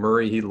side of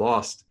Murray, he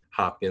lost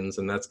Hopkins,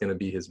 and that's going to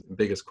be his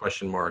biggest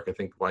question mark. I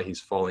think why he's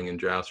falling in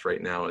drafts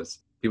right now is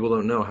people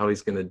don't know how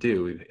he's going to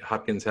do.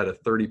 Hopkins had a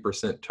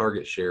 30%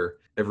 target share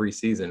every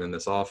season in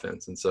this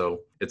offense. And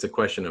so it's a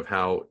question of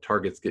how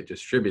targets get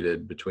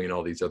distributed between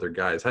all these other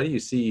guys. How do you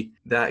see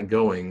that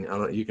going? I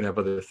don't, you can have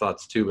other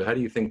thoughts too, but how do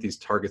you think these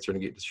targets are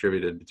going to get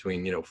distributed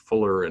between,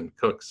 Fuller and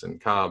Cooks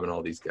and Cobb and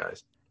all these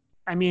guys?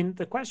 I mean,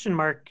 the question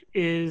mark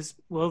is,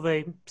 will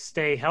they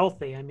stay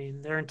healthy? I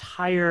mean, their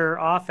entire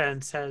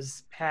offense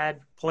has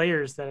had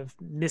players that have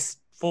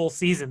missed full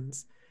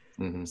seasons.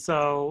 Mm-hmm.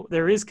 So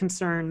there is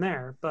concern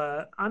there,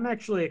 but I'm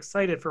actually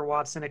excited for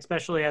Watson,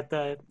 especially at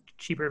the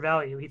cheaper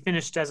value. He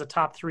finished as a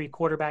top 3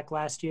 quarterback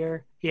last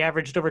year. He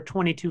averaged over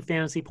 22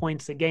 fantasy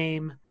points a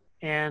game.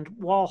 And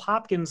while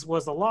Hopkins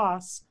was a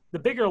loss, the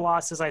bigger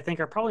losses, I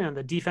think, are probably on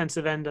the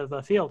defensive end of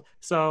the field.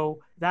 So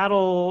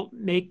that'll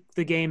make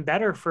the game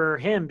better for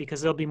him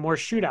because there'll be more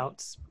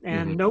shootouts.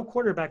 And no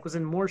quarterback was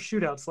in more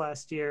shootouts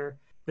last year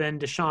than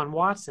Deshaun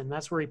Watson.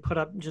 That's where he put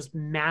up just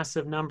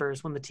massive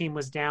numbers when the team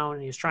was down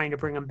and he was trying to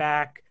bring them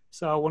back.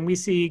 So when we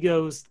see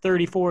those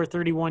 34,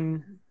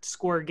 31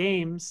 score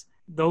games,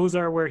 those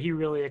are where he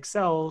really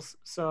excels.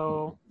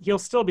 So he'll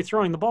still be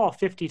throwing the ball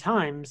 50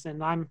 times,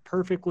 and I'm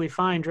perfectly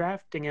fine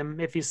drafting him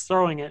if he's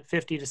throwing it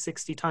 50 to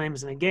 60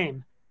 times in a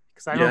game,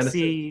 because I don't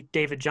see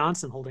David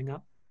Johnson holding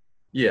up.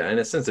 Yeah, in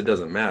a sense, it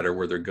doesn't matter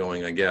where they're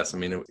going, I guess. I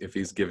mean, if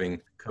he's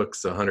giving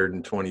Cooks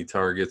 120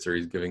 targets or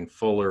he's giving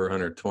Fuller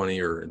 120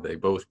 or they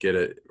both get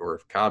it, or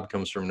if Cobb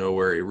comes from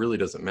nowhere, it really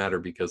doesn't matter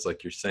because,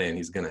 like you're saying,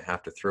 he's going to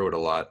have to throw it a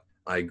lot.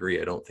 I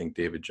agree. I don't think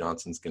David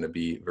Johnson's going to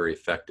be very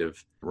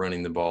effective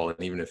running the ball.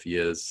 And even if he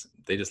is,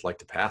 they just like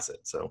to pass it.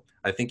 So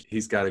I think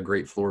he's got a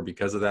great floor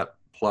because of that,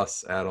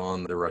 plus add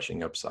on the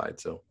rushing upside.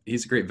 So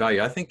he's a great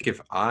value. I think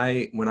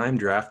when I'm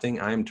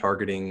drafting, I'm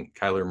targeting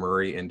Kyler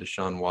Murray and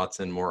Deshaun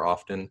Watson more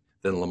often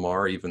than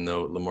Lamar, even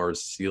though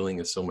Lamar's ceiling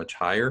is so much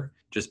higher,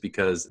 just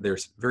because they're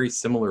very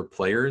similar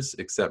players,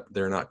 except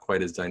they're not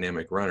quite as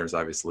dynamic runners,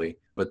 obviously,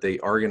 but they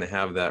are going to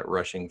have that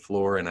rushing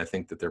floor. And I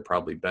think that they're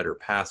probably better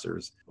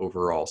passers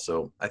overall.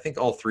 So I think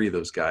all 3 of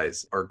those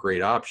guys are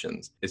great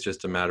options. It's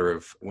just a matter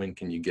of when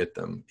can you get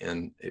them.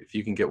 And if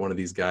you can get one of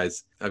these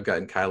guys, I've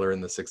gotten Kyler in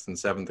the 6th and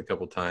 7th a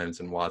couple times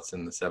and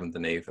Watson the 7th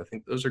and 8th. I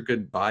think those are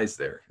good buys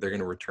there. They're going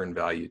to return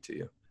value to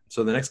you.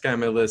 So the next guy on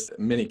my list,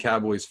 many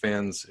Cowboys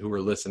fans who are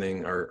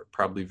listening are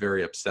probably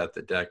very upset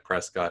that Dak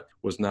Prescott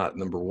was not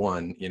number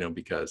 1,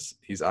 because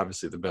he's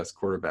obviously the best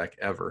quarterback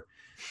ever.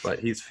 But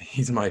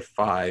he's my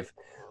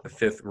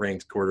 5th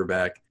ranked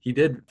quarterback. He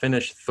did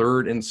finish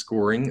 3rd in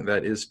scoring.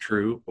 That is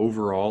true.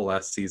 Overall,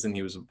 last season,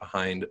 he was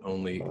behind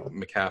only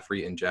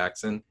McCaffrey and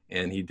Jackson,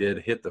 and he did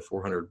hit the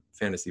 400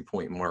 fantasy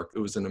point mark. It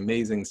was an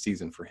amazing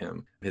season for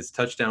him. His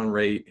touchdown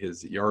rate,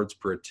 his yards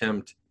per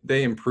attempt,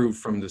 they improved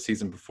from the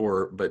season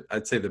before, but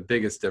I'd say the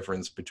biggest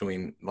difference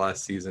between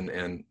last season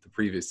and the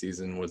previous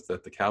season was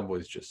that the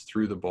Cowboys just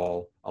threw the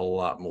ball a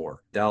lot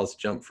more. Dallas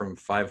jumped from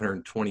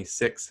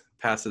 526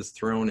 passes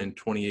thrown in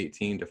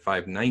 2018 to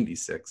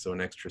 596, so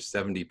an extra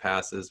 70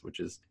 passes, which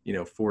is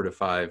 4 to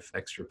 5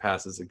 extra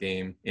passes a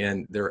game,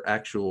 and their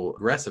actual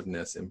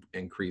aggressiveness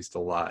increased a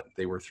lot.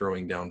 They were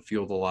throwing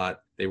downfield a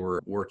lot. they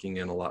were working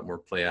in a lot more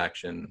play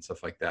action and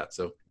stuff like that.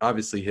 So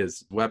obviously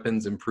his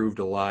weapons improved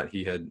a lot.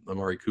 He had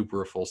Amari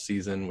Cooper a full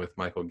season with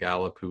Michael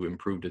Gallup, who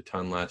improved a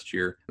ton last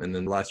year. And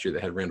then last year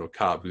they had Randall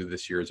Cobb, who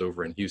this year is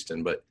over in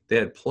Houston. But they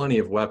had plenty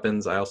of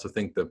weapons. I also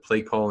think the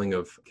play calling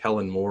of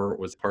Kellen Moore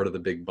was part of the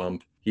big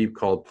bump. He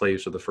called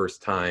plays for the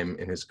first time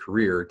in his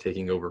career,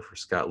 taking over for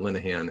Scott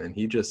Linehan, and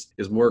he just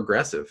is more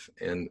aggressive,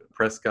 and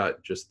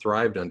Prescott just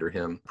thrived under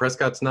him.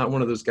 Prescott's not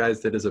one of those guys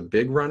that is a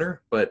big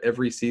runner, but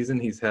every season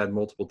he's had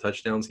multiple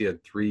touchdowns. He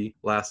had 3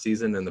 last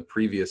season, and the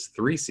previous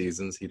 3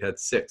 seasons he'd had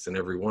 6 in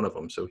every one of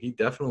them. So he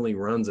definitely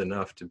runs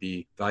enough to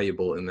be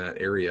valuable in that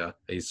area.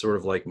 He's sort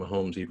of like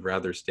Mahomes. He'd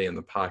rather stay in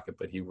the pocket,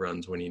 but he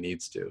runs when he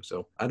needs to.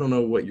 So I don't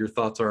know what your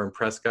thoughts are on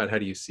Prescott. How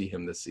do you see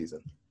him this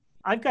season?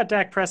 I've got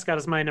Dak Prescott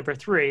as my number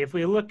 3. If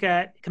we look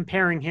at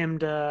comparing him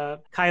to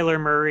Kyler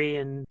Murray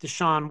and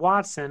Deshaun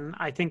Watson,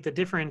 I think the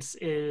difference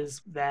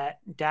is that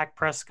Dak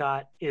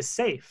Prescott is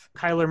safe.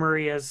 Kyler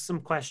Murray has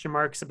some question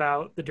marks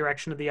about the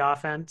direction of the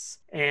offense,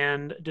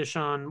 and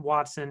Deshaun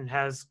Watson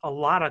has a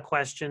lot of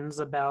questions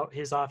about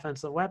his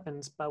offensive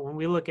weapons. But when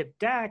we look at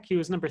Dak, he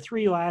was number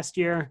 3 last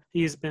year.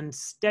 He's been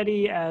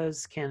steady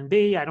as can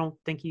be. I don't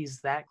think he's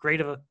that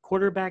great of a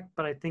quarterback,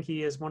 but I think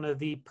he is one of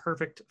the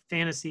perfect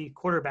fantasy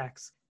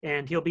quarterbacks,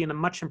 and he'll be in a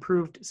much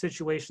improved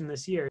situation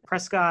this year.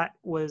 Prescott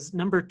was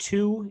number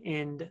 2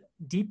 in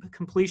deep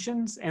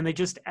completions, and they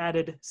just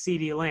added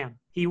CeeDee Lamb.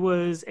 He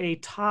was a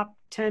top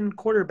 10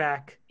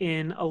 quarterback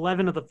in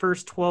 11 of the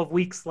first 12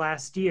 weeks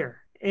last year,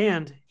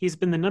 and he's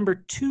been the number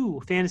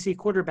 2 fantasy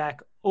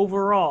quarterback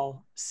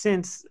overall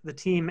since the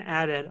team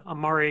added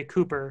Amari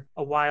Cooper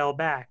a while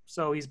back.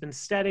 So he's been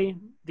steady.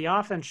 The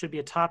offense should be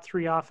a top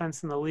 3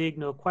 offense in the league,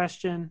 no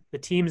question. The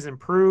team's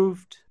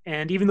improved.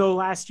 And even though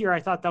last year I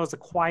thought that was the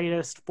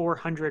quietest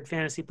 400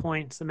 fantasy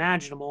points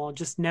imaginable, it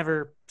just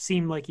never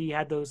seemed like he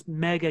had those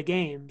mega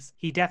games,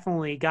 he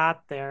definitely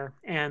got there,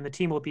 and the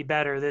team will be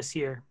better this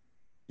year.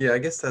 Yeah, I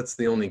guess that's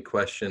the only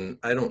question.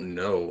 I don't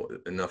know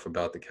enough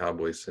about the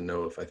Cowboys to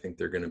know if I think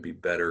they're going to be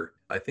better.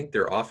 I think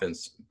their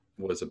offense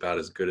was about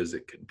as good as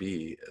it could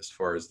be as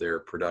far as their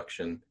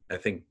production. I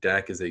think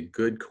Dak is a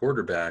good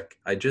quarterback.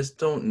 I just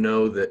don't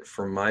know that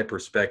from my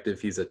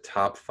perspective, he's a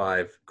top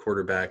 5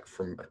 quarterback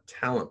from a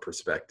talent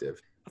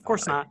perspective. Of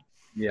course not.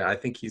 Yeah, I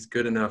think he's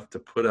good enough to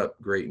put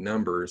up great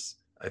numbers.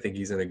 I think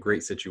he's in a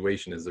great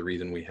situation is the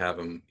reason we have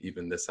him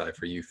even this high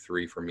for you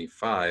 3, for me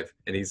 5.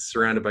 And he's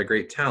surrounded by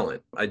great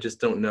talent. I just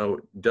don't know,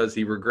 does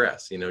he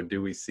regress? You know,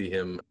 do we see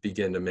him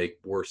begin to make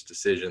worse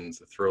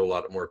decisions, throw a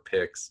lot more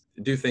picks,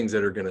 do things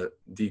that are going to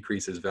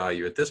decrease his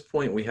value? At this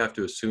point, we have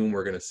to assume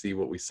we're going to see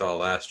what we saw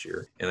last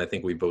year. And I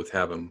think we both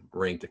have him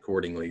ranked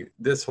accordingly.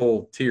 This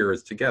whole tier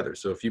is together.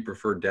 So if you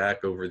prefer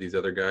Dak over these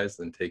other guys,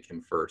 then take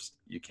him first.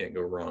 You can't go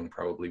wrong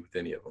probably with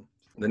any of them.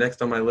 The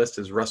next on my list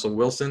is Russell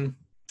Wilson.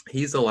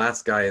 He's the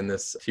last guy in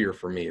this tier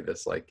for me,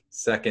 this like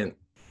second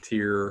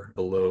tier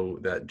below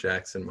that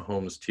Jackson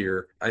Mahomes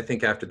tier. I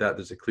think after that,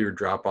 there's a clear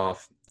drop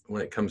off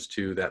when it comes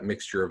to that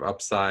mixture of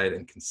upside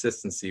and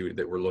consistency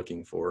that we're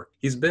looking for.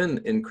 He's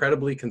been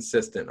incredibly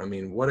consistent. I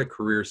mean, what a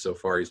career so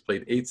far. He's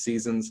played 8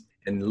 seasons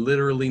and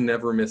literally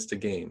never missed a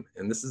game.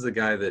 And this is a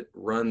guy that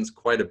runs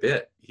quite a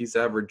bit. He's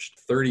averaged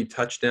 30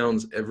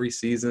 touchdowns every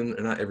season,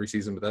 or not every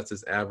season, but that's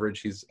his average.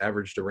 He's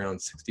averaged around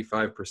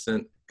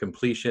 65%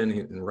 completion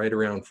and right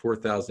around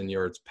 4,000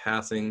 yards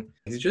passing.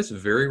 He's just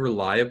very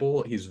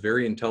reliable. He's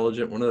very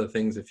intelligent. One of the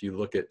things, if you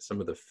look at some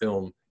of the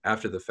film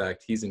after the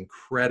fact, he's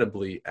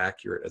incredibly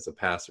accurate as a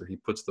passer. He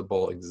puts the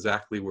ball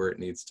exactly where it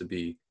needs to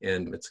be.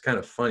 And it's kind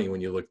of funny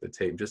when you look at the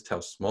tape, just how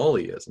small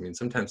he is. I mean,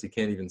 sometimes he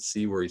can't even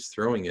see where he's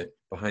throwing it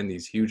behind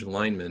these huge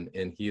linemen,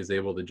 and he is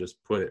able to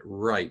just put it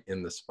right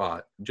in the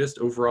spot. Just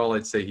overall,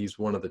 I'd say he's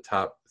one of the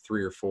top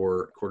 3 or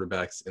 4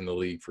 quarterbacks in the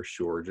league for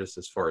sure, just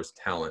as far as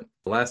talent.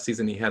 Last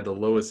season, he had the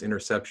lowest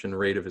interception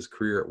rate of his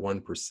career at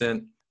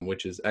 1%,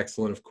 which is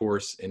excellent, of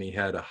course, and he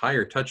had a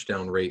higher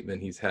touchdown rate than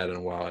he's had in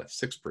a while at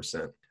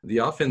 6%. The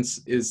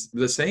offense is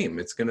the same.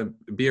 It's going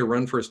to be a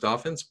run-first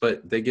offense,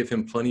 but they give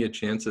him plenty of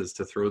chances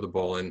to throw the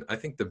ball. And I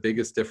think the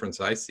biggest difference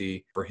I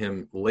see for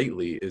him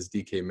lately is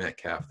DK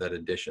Metcalf, that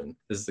addition.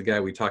 This is the guy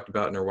we talked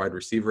about in our wide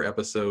receiver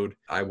episode.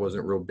 I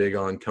wasn't real big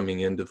on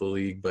coming into the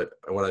league, but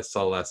what I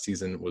saw last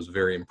season was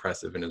very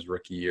impressive in his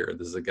rookie year.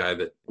 This is a guy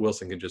that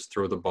Wilson can just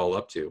throw the ball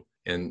up to.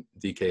 And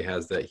DK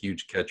has that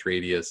huge catch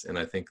radius, and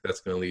I think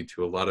that's going to lead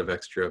to a lot of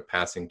extra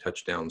passing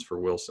touchdowns for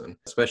Wilson,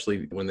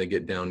 especially when they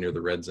get down near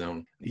the red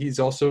zone. He's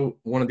also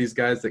one of these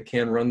guys that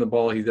can run the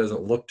ball. He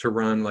doesn't look to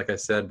run, like I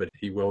said, but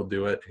he will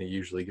do it. He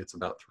usually gets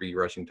about 3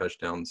 rushing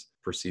touchdowns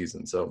per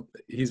season. So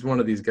he's one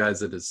of these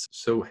guys that is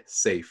so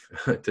safe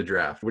to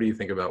draft. What do you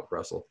think about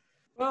Russell?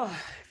 Well,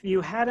 if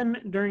you had him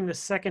during the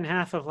second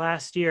half of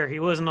last year, he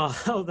wasn't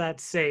all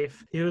that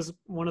safe. He was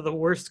one of the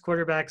worst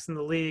quarterbacks in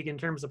the league in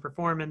terms of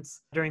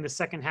performance during the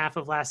second half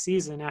of last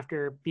season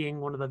after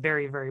being one of the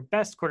very, very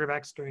best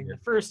quarterbacks during the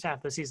first half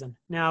of the season.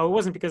 Now, it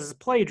wasn't because his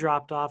play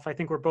dropped off. I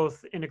think we're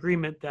both in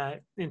agreement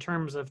that in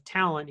terms of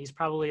talent, he's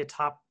probably a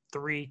top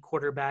 3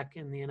 quarterback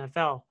in the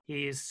NFL.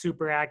 He's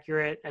super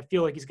accurate. I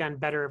feel like he's gotten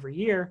better every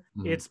year.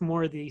 It's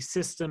more the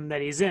system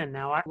that he's in.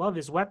 Now, I love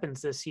his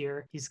weapons this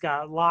year. He's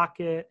got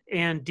Lockett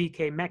and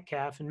DK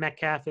Metcalf, and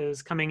Metcalf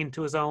is coming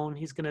into his own.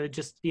 He's going to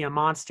just be a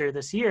monster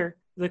this year.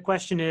 The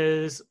question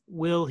is,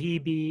 will he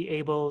be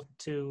able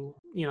to,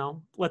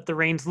 let the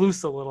reins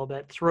loose a little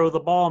bit, throw the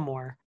ball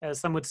more? As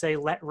some would say,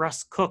 let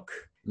Russ cook.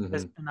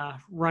 Has been a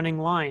running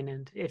line.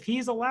 And if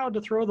he's allowed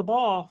to throw the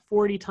ball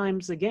 40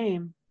 times a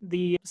game,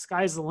 the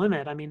sky's the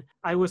limit. I mean,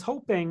 I was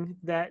hoping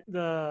that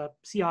the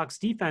Seahawks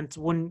defense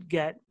wouldn't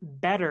get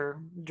better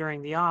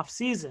during the off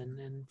season.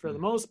 And for the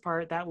most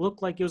part, that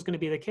looked like it was going to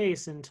be the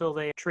case until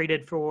they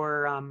traded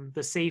for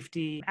the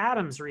safety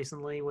Adams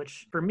recently,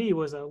 which for me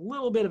was a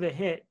little bit of a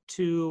hit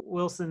to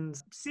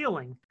Wilson's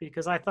ceiling,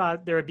 because I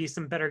thought there would be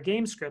some better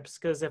game scripts,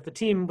 because if the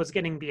team was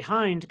getting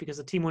behind because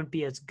the team wouldn't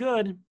be as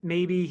good,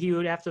 maybe he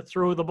would have to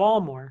throw the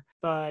ball more.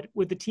 But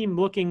with the team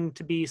looking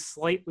to be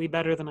slightly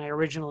better than I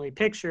originally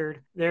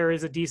pictured, there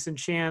is a decent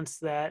chance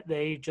that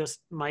they just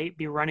might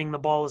be running the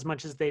ball as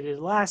much as they did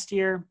last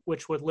year,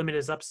 which would limit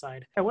his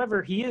upside.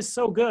 However, he is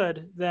so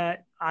good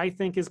that I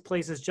think his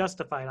place is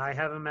justified. I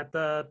have him at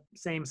the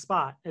same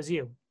spot as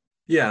you.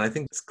 Yeah, and I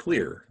think it's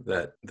clear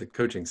that the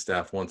coaching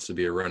staff wants to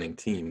be a running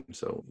team.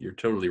 So you're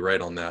totally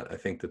right on that. I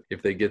think that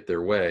if they get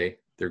their way,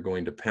 they're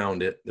going to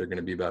pound it. They're going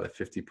to be about a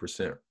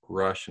 50%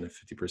 rush and a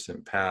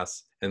 50%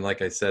 pass. And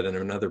like I said in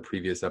another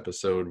previous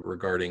episode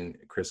regarding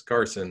Chris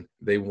Carson,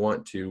 they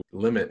want to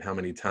limit how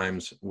many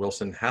times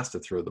Wilson has to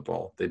throw the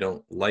ball. They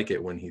don't like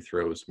it when he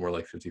throws more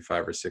like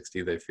 55 or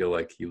 60. They feel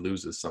like he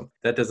loses something.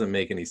 That doesn't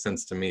make any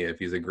sense to me. If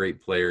he's a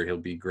great player, he'll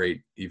be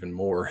great even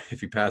more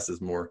if he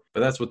passes more. But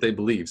that's what they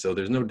believe. So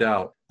there's no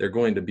doubt they're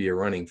going to be a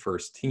running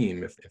first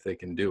team if they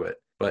can do it.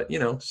 But,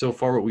 so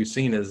far what we've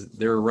seen is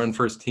they're a run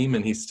first team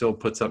and he still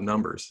puts up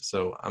numbers.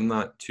 So I'm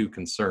not too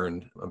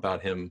concerned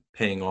about him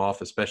paying off,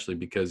 especially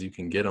because you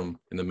can get him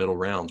in the middle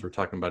rounds. We're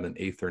talking about an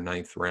 8th or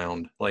 9th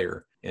round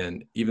player.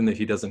 And even if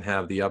he doesn't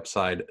have the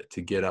upside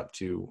to get up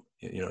to,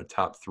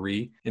 top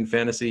 3 in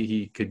fantasy,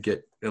 he could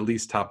get at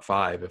least top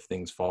 5 if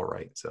things fall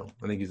right. So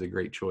I think he's a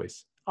great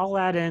choice. I'll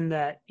add in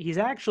that he's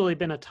actually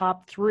been a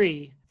top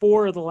 3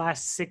 for the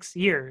last 6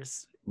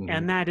 years.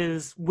 And that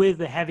is with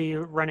the heavy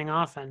running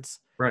offense.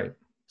 Right.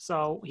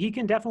 So he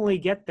can definitely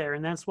get there.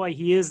 And that's why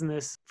he is in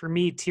this, for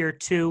me, tier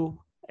 2.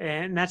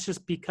 And that's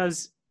just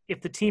because if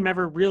the team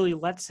ever really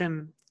lets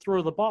him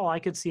throw the ball, I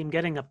could see him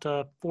getting up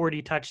to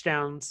 40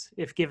 touchdowns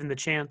if given the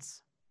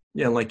chance.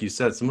 Yeah, and like you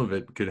said, some of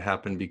it could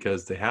happen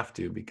because they have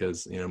to,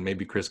 because,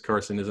 maybe Chris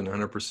Carson isn't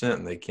 100%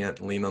 and they can't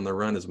lean on the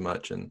run as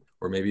much,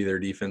 or maybe their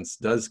defense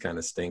does kind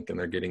of stink and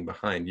they're getting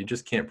behind. You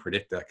just can't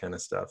predict that kind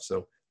of stuff.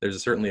 So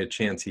there's certainly a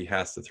chance he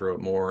has to throw it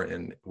more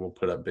and will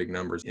put up big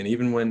numbers. And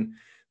even when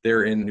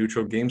they're in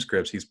neutral game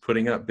scripts, he's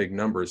putting up big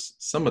numbers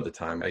some of the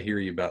time. I hear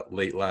you about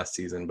late last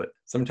season, but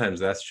sometimes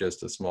that's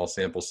just a small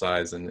sample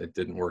size and it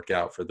didn't work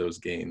out for those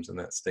games, and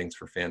that stinks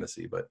for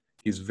fantasy. But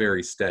he's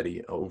very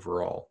steady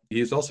overall.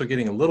 He's also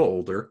getting a little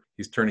older.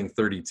 He's turning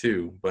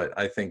 32, but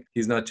I think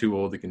he's not too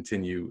old to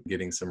continue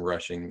getting some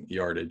rushing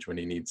yardage when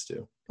he needs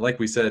to. Like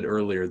we said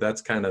earlier,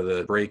 that's kind of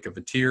the break of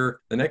a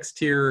tier. The next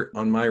tier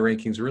on my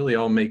rankings really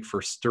all make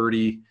for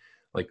sturdy,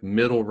 like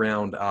middle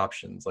round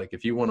options. Like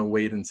if you want to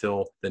wait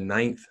until the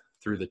 9th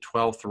through the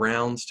 12th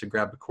rounds to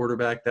grab a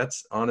quarterback,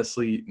 that's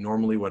honestly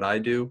normally what I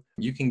do.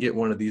 You can get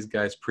one of these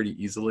guys pretty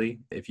easily.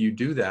 If you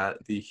do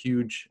that, the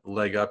huge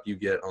leg up you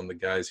get on the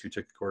guys who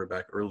took the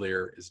quarterback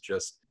earlier is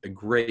just a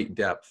great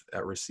depth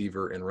at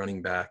receiver and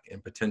running back,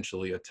 and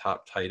potentially a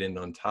top tight end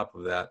on top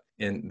of that.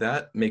 And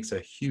that makes a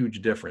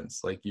huge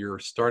difference. Like your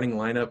starting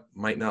lineup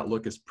might not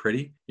look as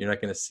pretty. You're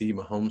not going to see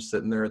Mahomes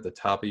sitting there at the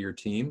top of your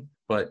team,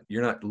 but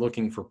you're not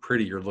looking for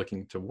pretty, you're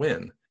looking to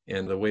win.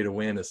 And the way to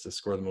win is to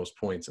score the most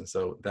points. And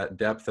so that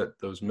depth at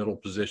those middle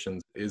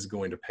positions is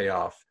going to pay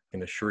off. I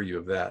can assure you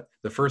of that.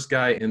 The first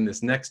guy in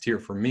this next tier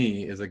for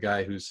me is a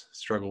guy who's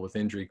struggled with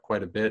injury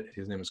quite a bit.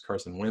 His name is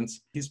Carson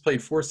Wentz. He's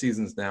played 4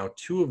 seasons now.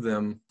 2 of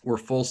them were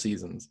full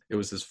seasons. It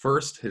was his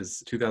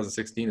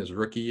 2016, his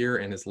rookie year,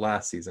 and his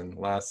last season.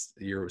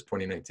 Last year was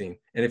 2019.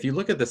 And if you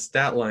look at the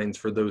stat lines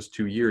for those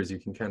 2 years, you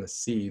can kind of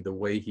see the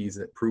way he's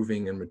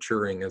improving and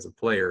maturing as a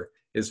player.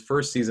 His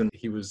first season,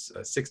 he was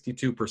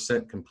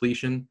 62%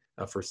 completion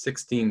for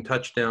 16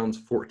 touchdowns,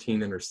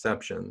 14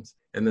 interceptions.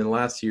 And then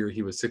last year,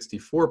 he was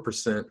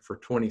 64% for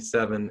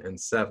 27 and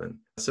 7.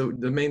 So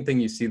the main thing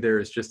you see there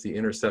is just the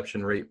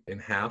interception rate in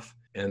half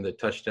and the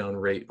touchdown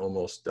rate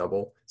almost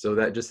double. So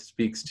that just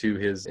speaks to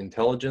his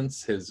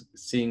intelligence, his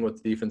seeing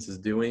what the defense is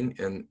doing.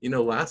 And,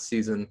 last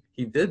season,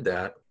 he did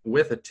that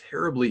with a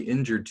terribly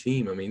injured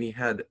team. I mean, he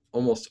had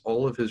almost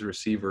all of his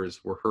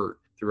receivers were hurt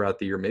throughout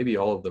the year. Maybe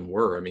all of them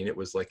were. I mean, it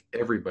was like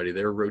everybody.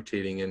 They were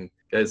rotating in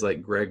guys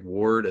like Greg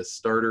Ward as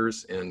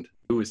starters. And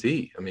who was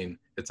he? I mean,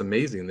 it's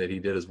amazing that he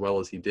did as well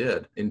as he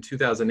did. In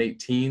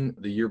 2018,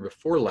 the year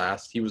before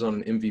last, he was on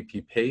an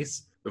MVP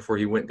pace, before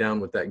he went down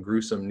with that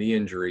gruesome knee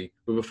injury.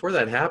 But before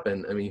that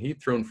happened, I mean,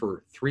 he'd thrown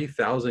for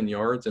 3,000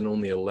 yards in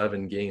only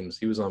 11 games.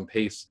 He was on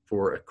pace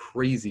for a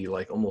crazy,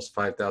 like almost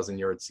 5,000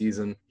 yard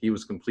season. He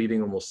was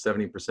completing almost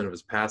 70% of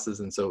his passes.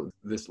 And so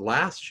this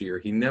last year,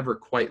 he never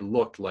quite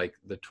looked like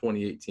the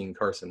 2018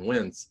 Carson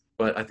Wentz.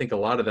 But I think a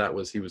lot of that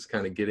was he was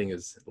kind of getting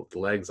his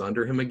legs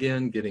under him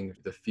again, getting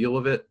the feel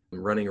of it,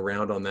 running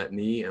around on that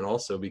knee, and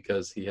also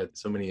because he had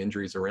so many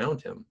injuries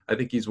around him. I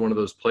think he's one of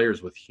those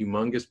players with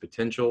humongous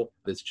potential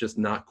that's just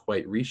not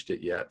quite reached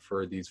it yet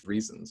for these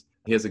reasons.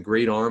 He has a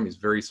great arm. He's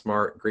very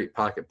smart, great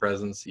pocket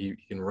presence. He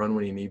can run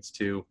when he needs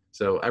to.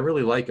 So I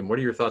really like him. What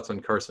are your thoughts on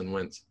Carson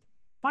Wentz?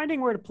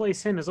 Finding where to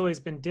place him has always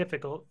been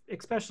difficult,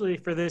 especially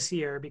for this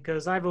year,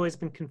 because I've always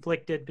been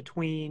conflicted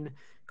between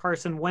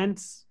Carson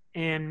Wentz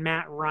and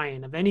Matt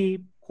Ryan. Of any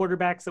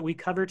quarterbacks that we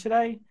cover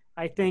today,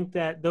 I think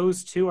that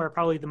those two are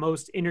probably the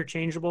most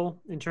interchangeable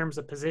in terms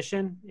of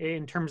position,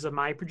 in terms of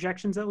my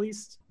projections at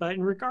least. But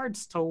in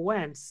regards to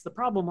Wentz, the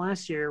problem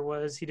last year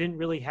was he didn't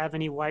really have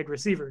any wide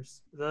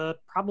receivers. The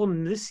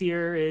problem this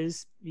year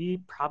is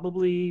he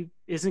probably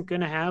isn't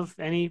going to have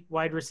any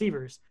wide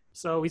receivers.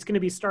 So he's going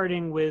to be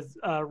starting with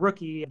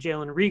rookie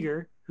Jalen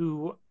Reagor,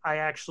 who I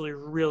actually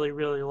really,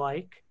 really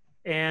like.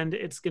 And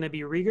it's going to be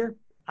Reagor.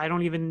 I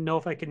don't even know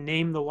if I can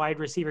name the wide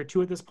receiver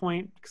two at this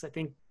point because I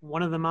think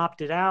one of them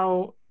opted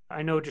out.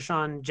 I know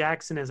DeSean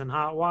Jackson is in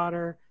hot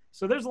water.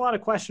 So there's a lot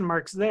of question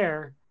marks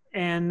there.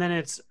 And then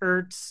it's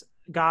Ertz,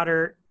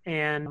 Goddard,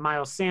 and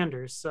Miles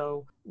Sanders.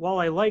 So while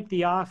I like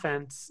the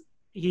offense,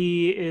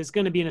 he is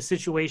going to be in a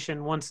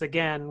situation once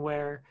again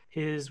where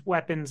his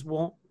weapons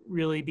won't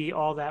really be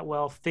all that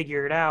well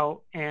figured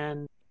out.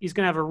 And he's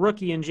going to have a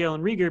rookie in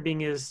Jalen Reagor being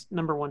his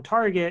number one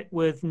target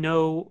with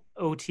no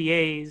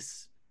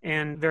OTAs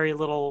and very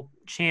little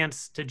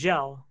chance to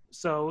gel.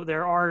 So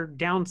there are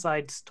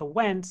downsides to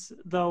Wentz,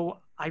 though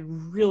I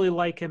really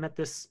like him at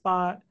this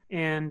spot.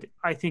 And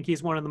I think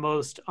he's one of the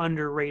most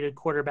underrated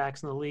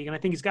quarterbacks in the league. And I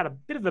think he's got a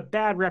bit of a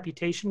bad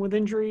reputation with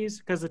injuries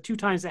because the two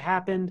times it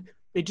happened,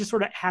 they just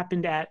sort of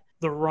happened at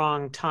the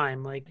wrong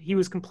time. Like he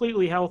was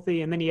completely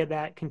healthy and then he had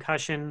that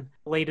concussion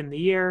late in the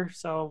year.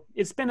 So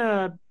it's been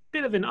a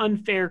bit of an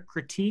unfair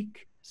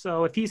critique.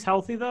 So if he's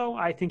healthy though,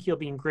 I think he'll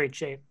be in great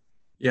shape.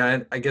 Yeah,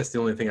 and I guess the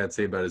only thing I'd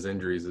say about his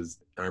injuries is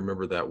I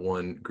remember that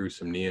one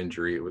gruesome knee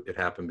injury. It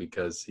happened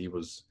because he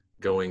was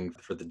going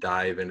for the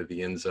dive into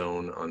the end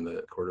zone on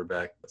the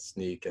quarterback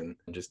sneak and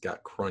just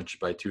got crunched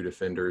by two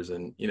defenders.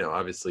 And, you know,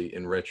 obviously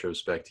in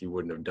retrospect, he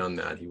wouldn't have done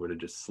that. He would have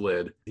just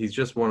slid. He's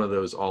just one of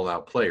those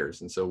all-out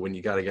players. And so when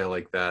you got a guy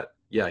like that,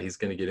 yeah, he's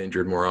going to get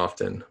injured more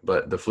often.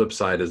 But the flip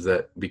side is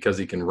that because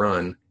he can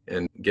run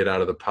and get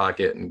out of the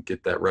pocket and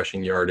get that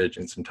rushing yardage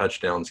and some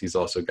touchdowns, he's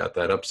also got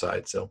that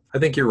upside. So I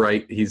think you're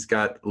right. He's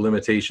got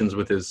limitations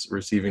with his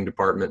receiving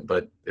department,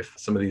 but if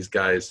some of these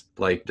guys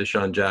like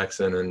DeSean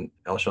Jackson and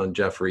Alshon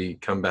Jeffrey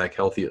come back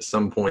healthy at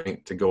some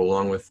point to go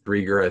along with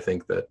Reagor, I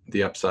think that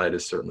the upside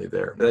is certainly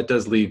there. That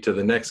does lead to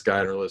the next guy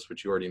on our list,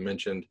 which you already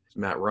mentioned,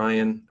 Matt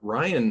Ryan.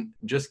 Ryan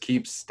just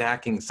keeps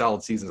stacking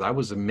solid seasons. I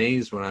was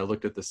amazed when I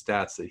looked at the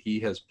stats that he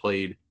has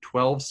played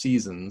 12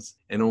 seasons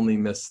and only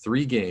missed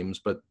 3 games.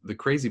 But the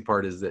crazy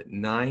part is that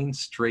 9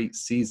 straight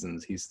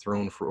seasons he's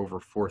thrown for over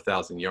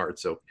 4,000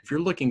 yards. So if you're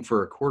looking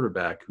for a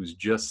quarterback who's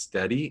just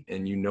steady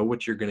and you know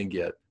what you're going to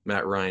get,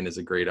 Matt Ryan is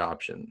a great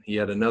option. He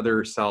had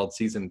another solid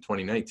season in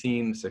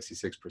 2019,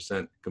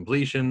 66%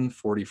 completion,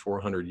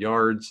 4,400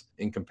 yards.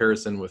 In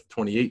comparison with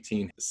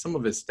 2018, some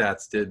of his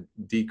stats did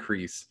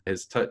decrease.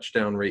 His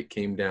touchdown rate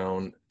came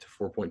down to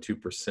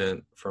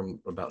 4.2%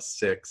 from about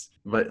 6.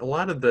 But a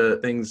lot of the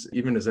things,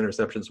 even his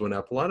interceptions went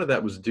up, a lot of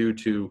that was due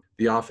to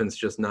the offense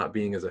just not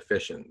being as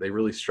efficient. They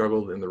really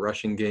struggled in the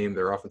rushing game.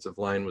 Their offensive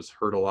line was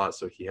hurt a lot,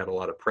 so he had a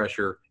lot of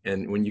pressure.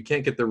 And when you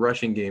can't get the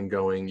rushing game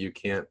going, you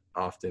can't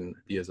often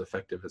be as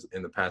effective as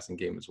in the passing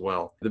game as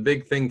well. The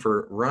big thing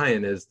for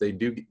Ryan is they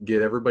do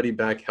get everybody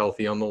back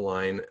healthy on the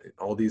line.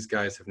 All these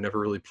guys have never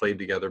really played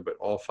together, but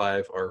all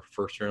 5 are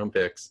first-round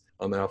picks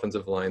on the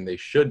offensive line. They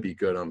should be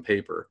good on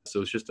paper.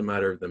 So it's just a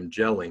matter of them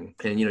gelling.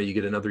 And, you know, you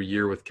get another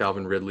year with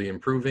Calvin Ridley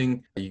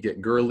improving. You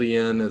get Gurley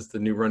in as the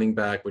new running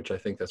back, which I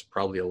think that's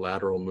probably a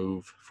lateral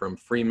move from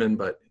Freeman,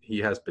 but he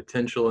has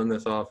potential in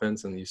this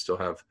offense, and you still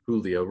have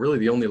Julio. Really,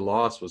 the only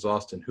loss was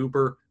Austin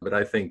Hooper, but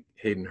I think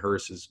Hayden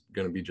Hurst is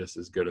going to be just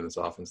as good in this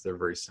offense. They're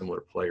very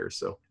similar players.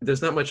 So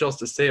there's not much else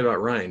to say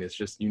about Ryan. It's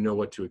just you know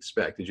what to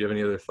expect. Did you have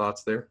any other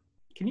thoughts there?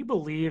 Can you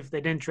believe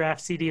they didn't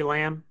draft CeeDee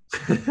Lamb?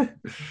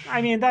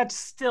 I mean, that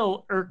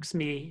still irks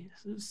me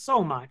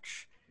so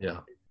much. Yeah.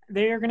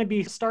 They are going to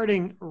be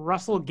starting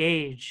Russell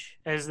Gage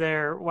as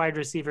their wide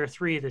receiver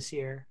 3 this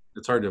year.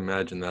 It's hard to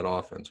imagine that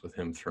offense with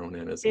him thrown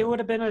in. It would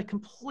have been a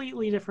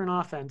completely different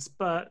offense,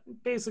 but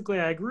basically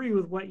I agree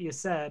with what you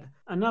said.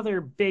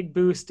 Another big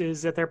boost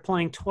is that they're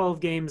playing 12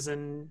 games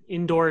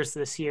indoors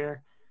this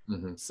year.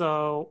 Mm-hmm.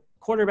 So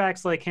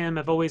quarterbacks like him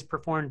have always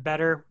performed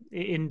better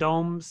in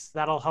domes.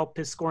 That'll help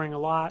his scoring a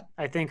lot.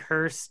 I think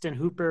Hurst and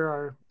Hooper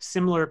are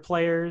similar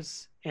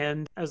players.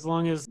 And as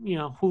long as,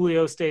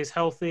 Julio stays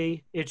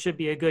healthy, it should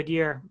be a good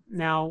year.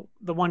 Now,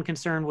 the one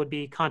concern would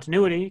be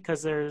continuity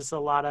because there's a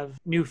lot of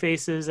new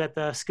faces at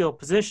the skill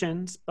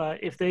positions.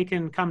 But if they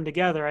can come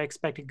together, I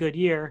expect a good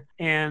year.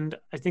 And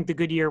I think the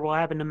good year will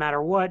happen no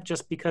matter what,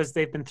 just because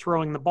they've been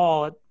throwing the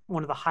ball at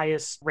one of the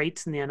highest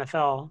rates in the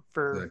NFL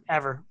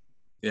forever.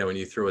 Yeah, when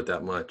you throw it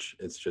that much,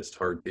 it's just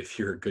hard if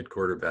you're a good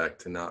quarterback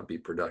to not be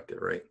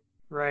productive, right?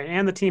 Right.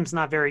 And the team's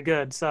not very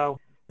good. So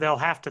they'll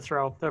have to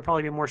throw. There'll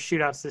probably be more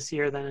shootouts this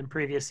year than in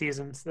previous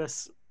seasons.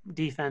 This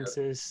defense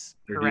is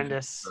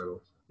horrendous.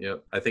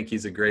 Yep. I think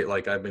he's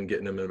I've been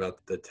getting him in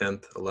about the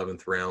 10th,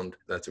 11th round.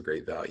 That's a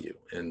great value.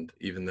 And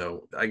even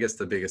though I guess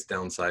the biggest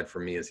downside for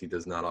me is he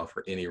does not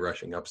offer any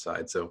rushing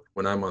upside. So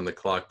when I'm on the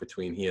clock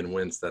between he and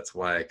Wentz, that's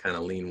why I kind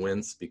of lean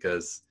Wentz,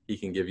 because he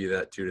can give you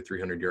that 200 to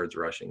 300 yards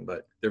rushing,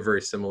 but they're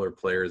very similar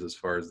players as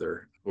far as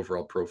their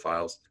overall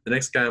profiles. The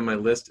next guy on my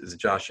list is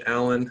Josh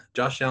Allen.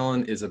 Josh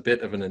Allen is a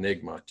bit of an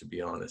enigma, to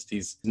be honest.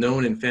 He's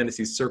known in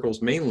fantasy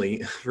circles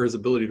mainly for his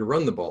ability to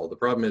run the ball. The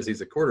problem is he's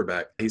a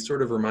quarterback. He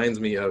sort of reminds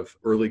me of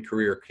early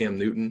career Cam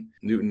Newton.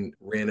 Newton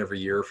ran every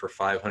year for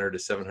 500 to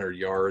 700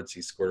 yards.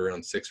 He scored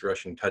around 6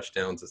 rushing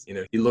touchdowns.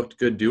 He looked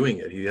good doing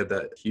it. He had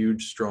that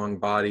huge, strong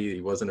body.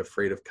 He wasn't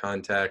afraid of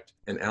contact.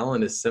 And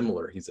Allen is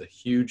similar. He's a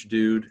huge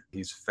dude.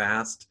 He's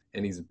fast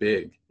and he's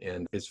big.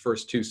 And his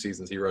first 2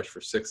 seasons, he rushed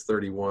for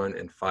 631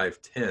 and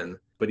 510,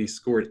 but he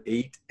scored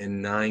 8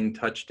 and 9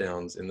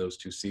 touchdowns in those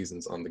 2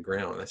 seasons on the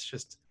ground. That's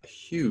just a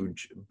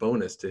huge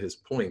bonus to his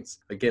points.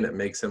 Again, it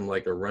makes him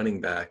like a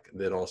running back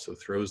that also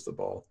throws the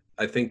ball.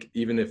 I think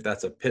even if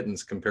that's a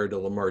pittance compared to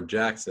Lamar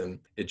Jackson,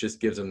 it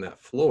just gives him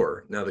that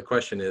floor. Now, the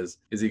question is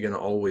he going to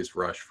always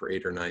rush for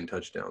 8 or 9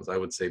 touchdowns? I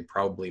would say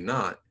probably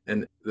not.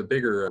 And the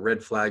bigger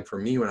red flag for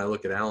me when I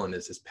look at Allen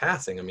is his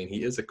passing. I mean,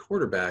 he is a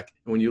quarterback.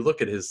 And when you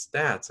look at his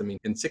stats, I mean,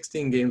 in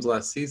 16 games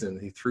last season,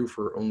 he threw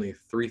for only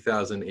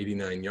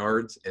 3,089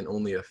 yards and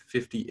only a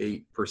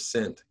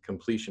 58%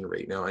 completion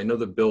rate. Now, I know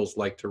the Bills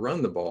like to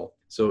run the ball,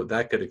 so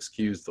that could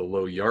excuse the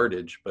low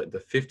yardage, but the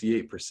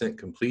 58%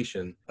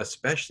 completion,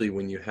 especially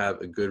when you have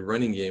a good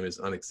running game, is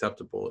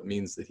unacceptable. It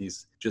means that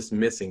he's just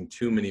missing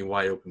too many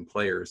wide open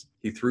players.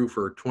 He threw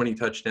for 20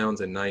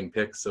 touchdowns and 9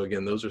 picks. So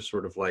again, those are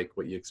sort of like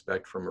what you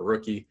expect from a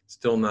rookie,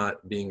 still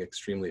not being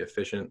extremely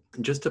efficient.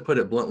 Just to put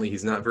it bluntly,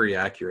 he's not very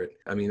accurate.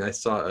 I mean, I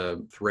saw a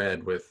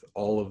thread with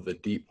all of the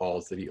deep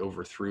balls that he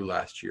overthrew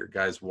last year,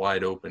 guys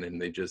wide open,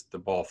 and the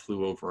ball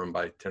flew over him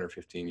by 10 or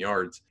 15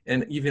 yards.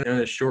 And even in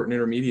his short and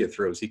intermediate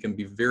throws, he can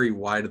be very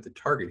wide at the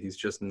target. He's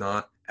just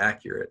not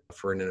accurate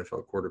for an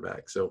NFL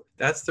quarterback. So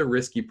that's the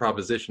risky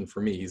proposition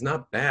for me. He's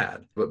not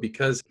bad, but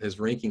because his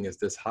ranking is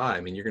this high,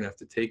 I mean, you're going to have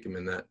to take him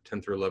in that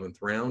 10th or 11th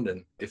round.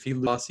 And if he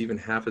lost even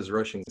half his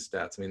rushing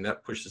stats, I mean,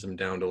 that pushes him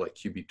down to like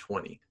QB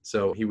 20.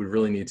 So he would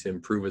really need to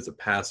improve as a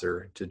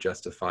passer to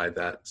justify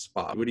that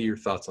spot. What are your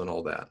thoughts on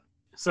all that?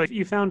 So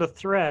you found a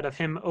thread of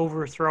him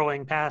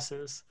overthrowing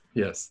passes.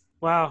 Yes.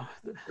 Wow.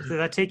 Did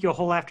that take you a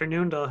whole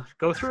afternoon to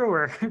go through,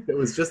 or? It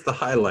was just the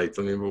highlights.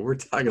 I mean, but we're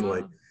talking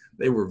like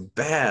they were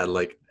bad.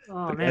 Like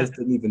the guys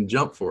didn't even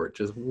jump for it,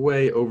 just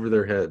way over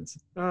their heads.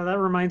 That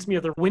reminds me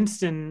of the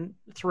Winston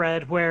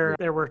thread where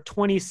there were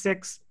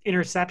 26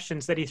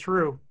 interceptions that he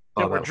threw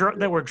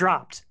that were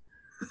dropped.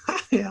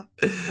 Yeah.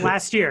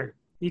 Last year.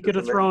 He could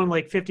have thrown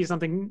like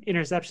 50-something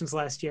interceptions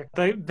last year.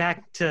 But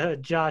back to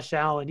Josh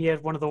Allen, he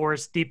had one of the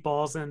worst deep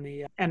balls in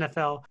the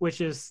NFL, which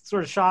is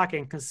sort of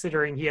shocking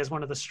considering he has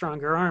one of the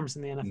stronger arms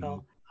in the NFL.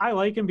 Mm-hmm. I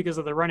like him because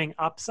of the running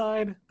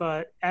upside,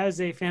 but as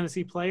a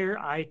fantasy player,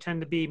 I tend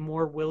to be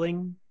more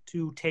willing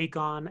to take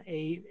on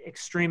a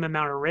extreme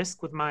amount of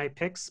risk with my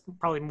picks,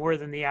 probably more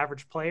than the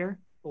average player.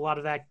 A lot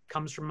of that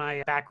comes from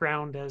my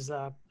background as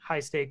a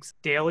high-stakes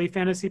daily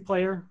fantasy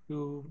player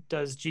who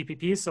does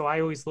GPPs, so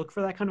I always look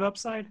for that kind of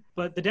upside.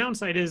 But the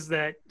downside is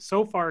that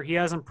so far he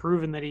hasn't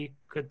proven that he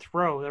could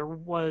throw. There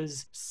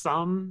was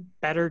some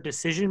better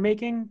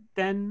decision-making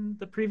than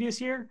the previous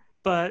year,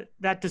 but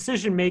that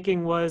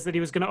decision-making was that he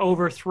was going to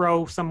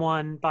overthrow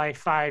someone by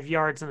 5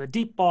 yards on a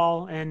deep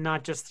ball and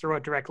not just throw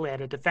it directly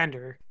at a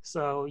defender.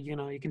 So,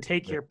 you can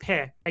take your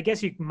pick. I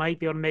guess you might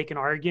be able to make an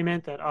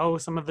argument that,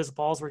 some of his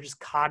balls were just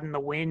caught in the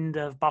wind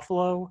of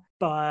Buffalo.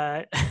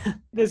 But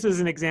this is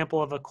an example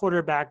of a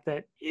quarterback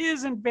that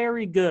isn't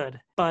very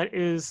good, but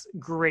is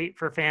great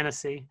for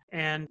fantasy.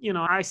 And,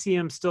 I see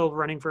him still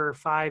running for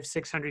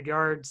 500-600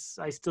 yards.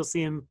 I still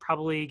see him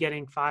probably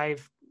getting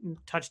 5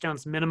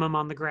 touchdowns minimum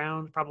on the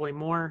ground, probably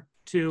more,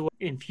 to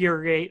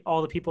infuriate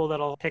all the people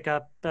that'll pick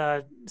up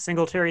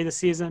Singletary this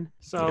season.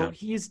 So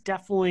he's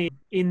definitely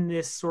in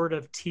this sort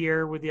of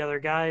tier with the other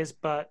guys,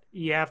 but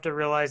you have to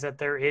realize that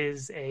there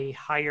is a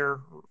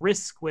higher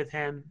risk with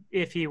him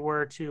if he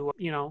were to,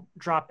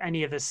 drop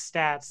any of his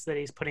stats that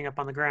he's putting up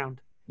on the ground.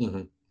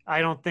 Mm-hmm.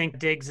 I don't think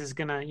Diggs is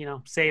going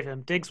to, save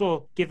him. Diggs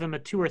will give him a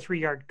 2 or 3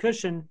 yard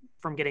cushion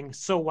from getting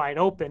so wide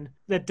open.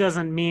 That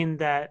doesn't mean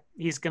that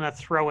he's going to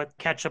throw a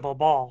catchable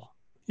ball.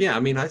 Yeah,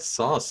 I mean, I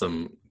saw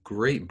some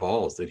great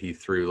balls that he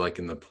threw, like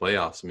in the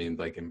playoffs. I mean,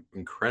 like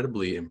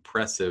incredibly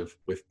impressive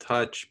with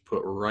touch,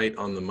 put right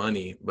on the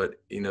money. But,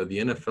 the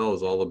NFL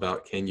is all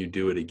about, can you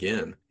do it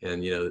again?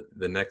 And,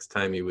 the next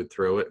time he would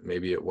throw it,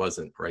 maybe it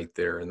wasn't right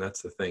there. And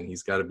that's the thing.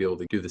 He's got to be able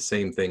to do the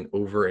same thing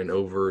over and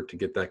over to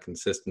get that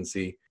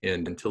consistency.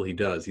 And until he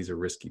does, he's a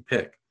risky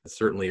pick. It's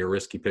certainly a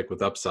risky pick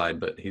with upside,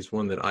 but he's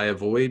one that I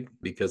avoid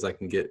because I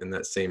can get in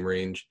that same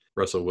range.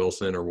 Russell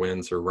Wilson or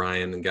Wentz or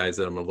Ryan and guys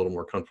that I'm a little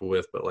more comfortable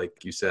with. But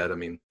like you said, I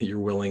mean, you're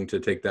willing to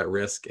take that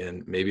risk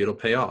and maybe it'll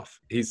pay off.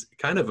 He's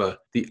kind of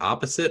the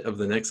opposite of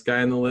the next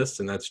guy on the list,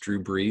 and that's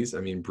Drew Brees.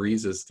 I mean,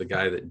 Brees is the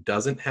guy that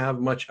doesn't have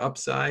much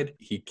upside.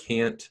 He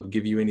can't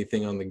give you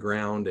anything on the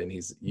ground, and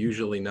he's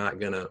usually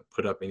not going to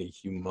put up any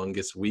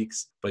humongous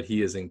weeks, but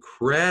he is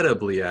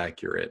incredibly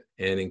accurate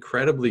and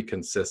incredibly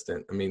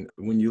consistent. I mean,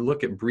 when you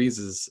look at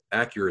Brees's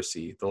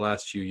accuracy the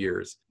last few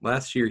years,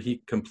 last year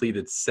he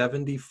completed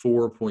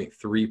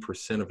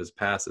 74.3% of his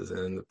passes, and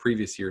in the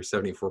previous year,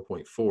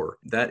 74.4.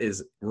 That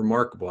is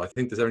remarkable. I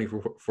think the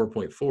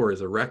 74.4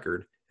 is a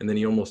record. And then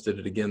he almost did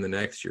it again the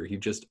next year. He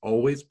just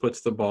always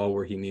puts the ball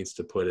where he needs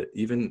to put it.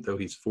 Even though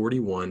he's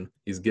 41,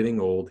 he's getting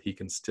old, he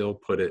can still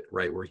put it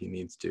right where he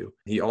needs to.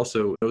 He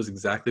also knows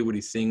exactly what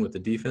he's seeing with the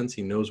defense.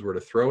 He knows where to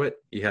throw it.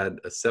 He had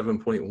a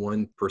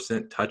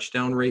 7.1%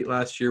 touchdown rate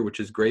last year, which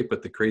is great.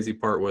 But the crazy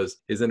part was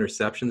his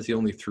interceptions. He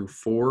only threw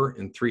 4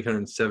 in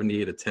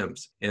 378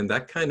 attempts. And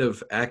that kind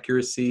of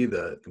accuracy,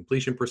 the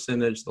completion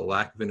percentage, the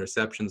lack of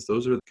interceptions,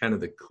 those are kind of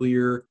the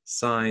clear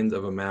signs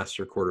of a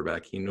master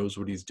quarterback. He knows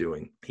what he's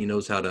doing. He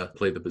knows how to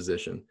play the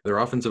position. Their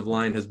offensive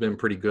line has been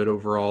pretty good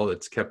overall.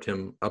 It's kept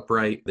him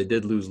upright. They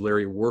did lose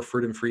Larry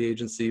Warford in free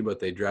agency, but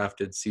they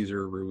drafted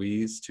Cesar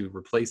Ruiz to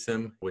replace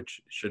him, which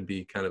should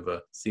be kind of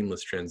a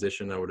seamless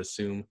transition, I would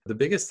assume. The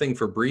biggest thing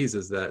for Brees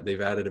is that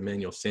they've added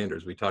Emmanuel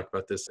Sanders. We talked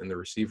about this in the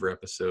receiver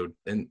episode,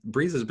 and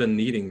Brees has been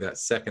needing that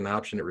second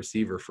option at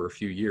receiver for a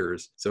few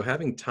years. So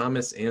having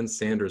Thomas and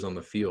Sanders on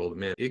the field,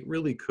 man, it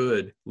really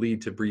could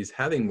lead to Brees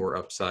having more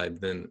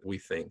upside than we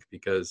think,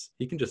 because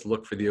he can just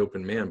look for the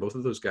open man. Both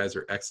of those guys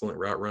are excellent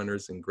route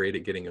runners and great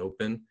at getting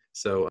open.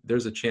 So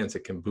there's a chance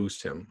it can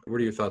boost him.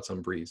 What are your thoughts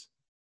on Brees?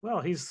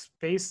 Well, he's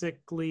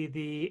basically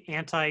the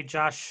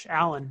anti-Josh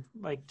Allen,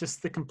 like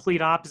just the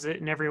complete opposite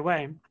in every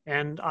way.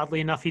 And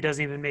oddly enough, he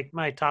doesn't even make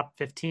my top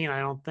 15, I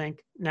don't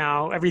think.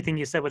 Now, everything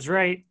you said was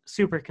right.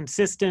 Super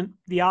consistent.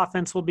 The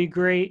offense will be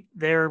great.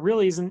 There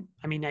really isn't,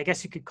 I mean, I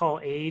guess you could call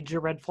age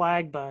a red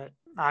flag, but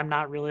I'm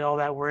not really all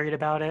that worried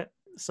about it.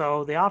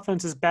 So the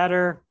offense is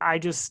better. I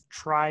just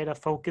try to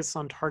focus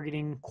on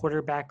targeting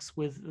quarterbacks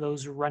with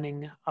those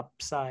running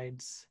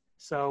upsides.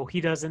 So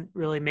he doesn't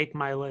really make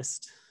my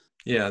list.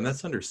 Yeah, and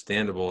that's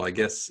understandable. I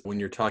guess when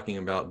you're talking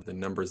about the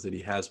numbers that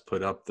he has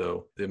put up,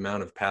 though, the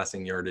amount of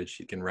passing yardage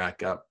he can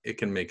rack up, it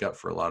can make up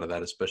for a lot of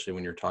that, especially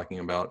when you're talking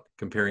about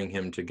comparing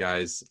him to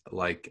guys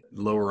like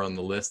lower on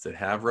the list that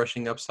have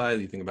rushing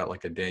upside. You think about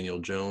like a Daniel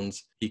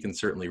Jones, he can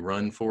certainly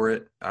run for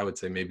it. I would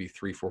say maybe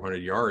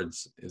 300-400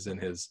 yards is in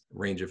his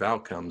range of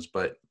outcomes.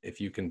 But if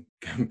you can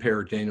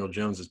compare Daniel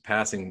Jones's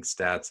passing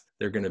stats,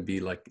 they're going to be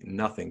like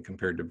nothing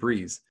compared to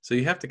Brees. So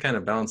you have to kind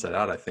of balance that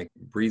out. I think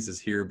Brees is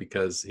here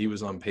because he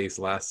was on pace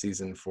last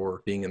season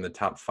for being in the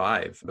top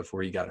 5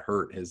 before he got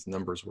hurt. His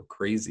numbers were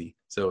crazy.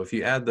 So if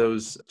you add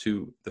those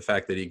to the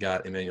fact that he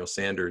got Emmanuel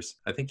Sanders,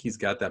 I think he's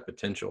got that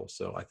potential.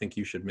 So I think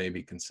you should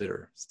maybe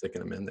consider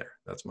sticking him in there.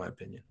 That's my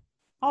opinion.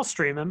 I'll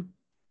stream him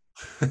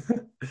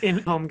in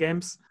home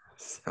games.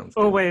 Sounds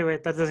Oh, good.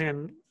 wait, that doesn't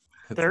even,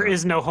 there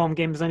is no home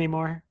games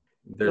anymore.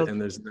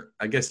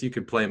 I guess you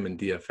could play him in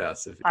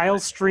DFS. I'll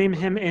stream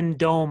him in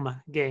dome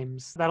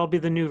games. That'll be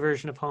the new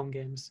version of home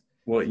games.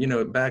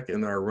 Well, back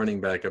in our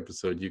running back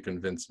episode, you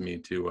convinced me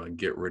to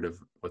get rid of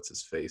what's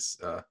his face.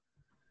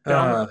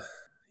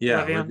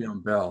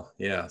 Le'Veon Bell.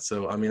 Yeah.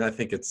 So, I mean, I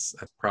think it's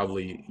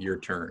probably your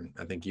turn.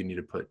 I think you need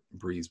to put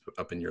Brees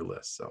up in your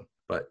list. So,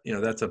 but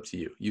that's up to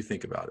you. You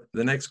think about it.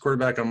 The next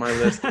quarterback on my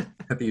list,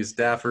 Matthew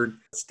Stafford.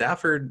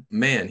 Stafford,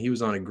 man, he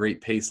was on a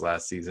great pace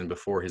last season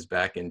before his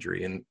back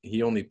injury, and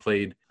he only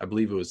played, I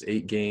believe it was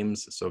 8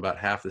 games, so about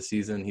half the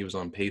season. He was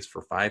on pace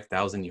for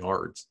 5,000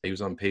 yards. He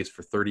was on pace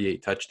for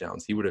 38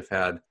 touchdowns. He would have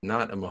had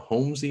not a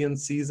Mahomesian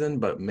season,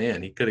 but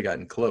man, he could have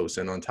gotten close.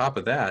 And on top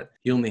of that,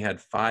 he only had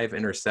 5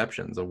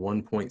 interceptions, a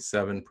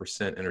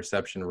 1.7%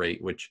 interception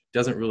rate, which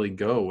doesn't really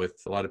go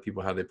with a lot of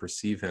people how they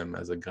perceive him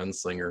as a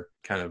gunslinger,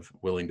 kind of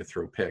willing to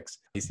throw picks.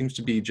 He seems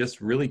to be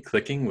just really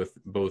clicking with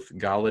both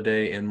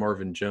Galladay and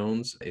Marvin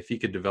Jones. If he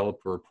could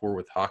develop a rapport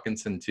with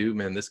Hawkinson too,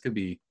 man, this could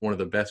be one of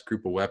the best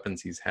group of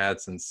weapons he's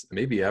had since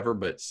maybe ever,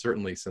 but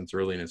certainly since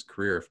early in his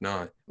career, if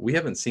not. We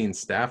haven't seen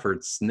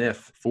Stafford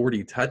sniff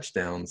 40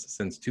 touchdowns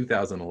since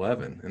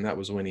 2011, and that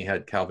was when he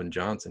had Calvin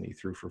Johnson. He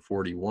threw for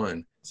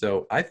 41.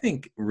 So I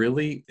think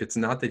really it's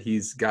not that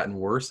he's gotten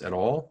worse at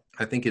all.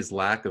 I think his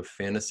lack of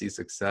fantasy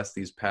success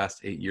these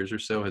past 8 years or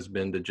so has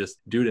been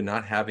due to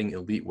not having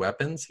elite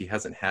weapons. He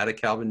hasn't had a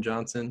Calvin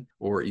Johnson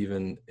or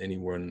even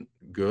anyone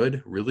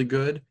good, really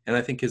good. And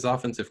I think his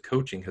offensive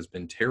coaching has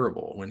been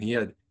terrible. When he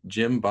had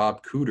Jim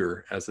Bob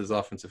Cooter as his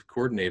offensive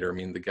coordinator, I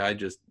mean, the guy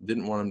just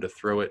didn't want him to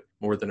throw it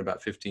more than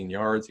about 15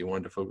 yards. He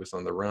wanted to focus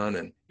on the run.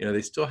 And,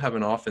 they still have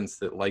an offense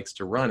that likes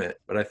to run it.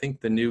 But I think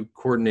the new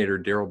coordinator,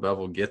 Darrell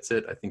Bevell, gets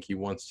it. I think he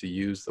wants to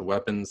use the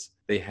weapons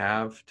they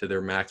have to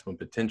their maximum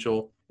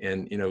potential.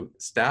 And,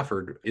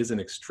 Stafford is an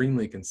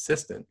extremely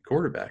consistent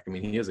quarterback. I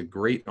mean, he has a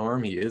great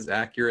arm. He is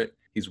accurate.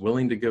 He's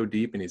willing to go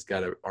deep, and he's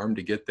got an arm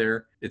to get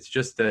there. It's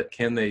just that,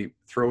 can they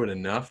throw it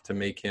enough to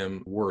make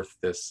him worth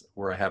this,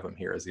 where I have him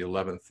here as the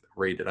 11th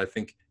rated? I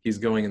think he's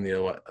going in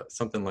the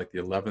something like the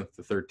 11th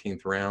to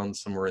 13th round,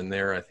 somewhere in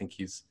there. I think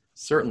he's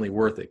certainly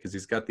worth it because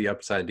he's got the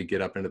upside to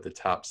get up into the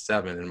top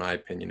 7, in my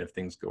opinion, if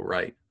things go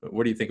right. But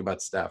what do you think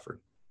about Stafford?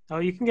 Oh,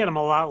 you can get him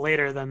a lot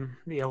later than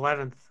the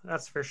 11th.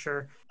 That's for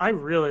sure. I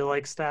really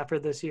like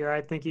Stafford this year.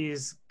 I think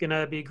he's going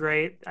to be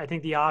great. I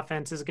think the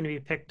offense is going to be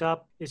picked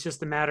up. It's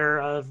just a matter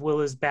of, will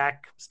his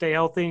back stay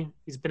healthy?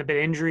 He's been a bit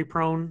injury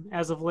prone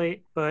as of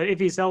late, but if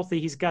he's healthy,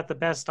 he's got the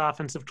best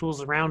offensive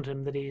tools around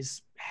him that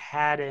he's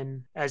had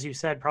in, as you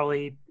said,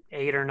 probably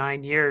 8 or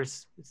 9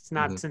 years. It's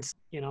not since,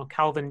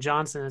 Calvin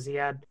Johnson has he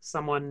had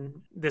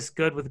someone this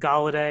good with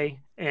Golladay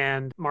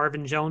and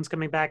Marvin Jones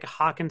coming back.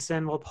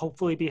 Hawkinson will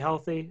hopefully be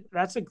healthy.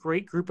 That's a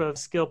great group of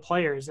skill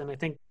players. And I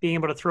think being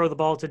able to throw the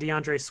ball to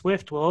DeAndre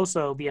Swift will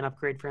also be an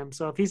upgrade for him.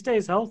 So if he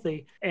stays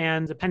healthy,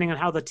 and depending on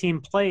how the team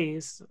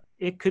plays,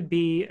 it could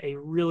be a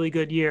really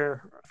good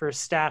year for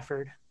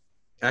Stafford.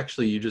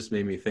 Actually, you just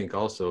made me think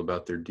also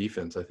about their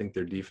defense. I think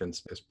their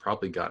defense has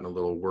probably gotten a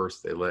little worse.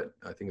 They let,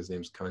 I think his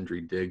name's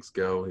Kundry Diggs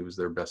go. He was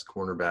their best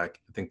cornerback.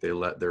 I think they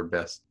let their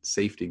best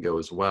safety go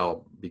as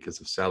well because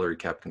of salary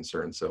cap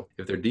concerns. So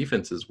if their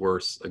defense is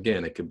worse,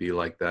 again, it could be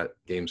like that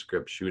game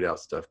script shootout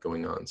stuff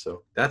going on.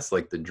 So that's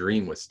like the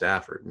dream with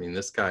Stafford. I mean,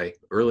 this guy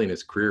early in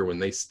his career, when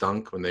they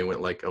stunk, when they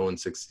went like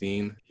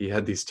 0-16, he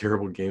had these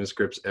terrible game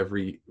scripts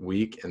every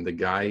week, and the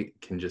guy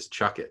can just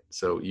chuck it.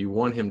 So you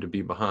want him to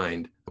be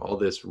behind. All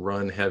this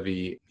run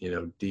heavy,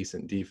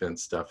 decent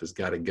defense stuff has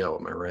got to go.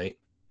 Am I right?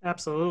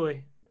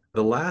 Absolutely.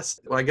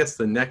 I guess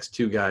the next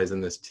two guys in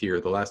this tier,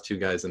 the last two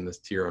guys in this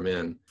tier I'm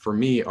in, for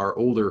me, are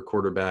older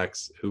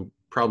quarterbacks who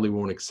probably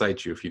won't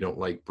excite you if you don't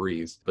like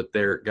Breeze, but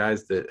they're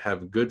guys that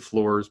have good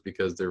floors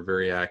because they're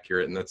very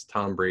accurate, and that's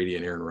Tom Brady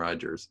and Aaron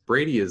Rodgers.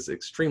 Brady is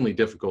extremely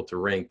difficult to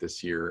rank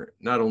this year,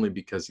 not only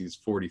because he's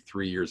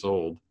 43 years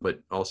old, but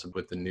also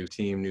with the new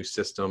team, new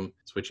system,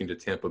 switching to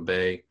Tampa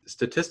Bay.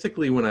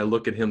 Statistically, when I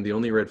look at him, the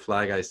only red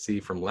flag I see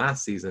from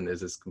last season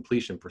is his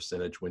completion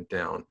percentage went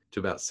down to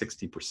about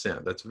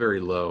 60%. That's very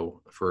low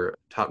for a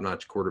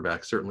top-notch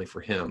quarterback, certainly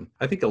for him.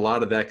 I think a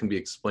lot of that can be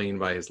explained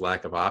by his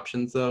lack of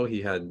options, though.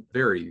 He had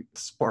very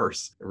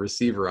sparse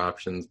receiver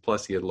options,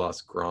 plus he had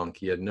lost Gronk.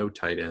 He had no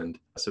tight end.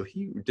 So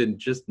he did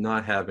just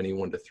not have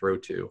anyone to throw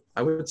to.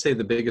 I would say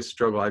the biggest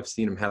struggle I've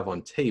seen him have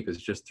on tape is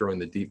just throwing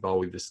the deep ball.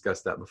 We've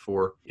discussed that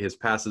before. His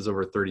passes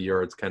over 30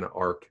 yards kind of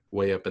arc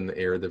way up in the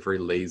air. They're very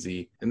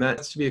lazy. And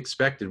that's to be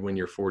expected when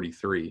you're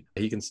 43.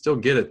 He can still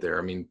get it there.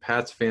 I mean,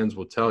 Pats fans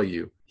will tell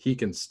you he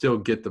can still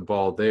get the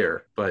ball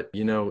there, but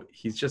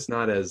he's just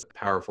not as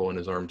powerful in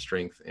his arm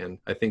strength. And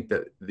I think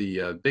that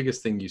the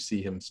biggest thing you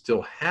see him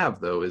still have,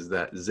 though, is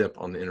that zip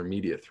on the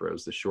intermediate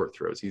throws, the short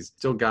throws. He's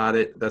still got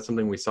it. That's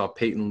something we saw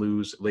Peyton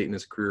lose late in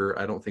his career.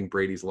 I don't think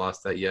Brady's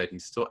lost that yet.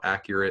 He's still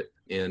accurate,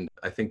 and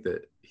I think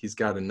that he's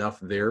got enough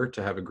there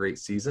to have a great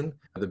season.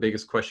 The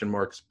biggest question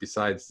marks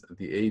besides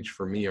the age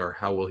for me are,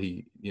 how will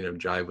he,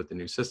 jive with the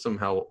new system?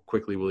 How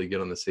quickly will he get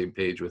on the same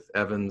page with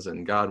Evans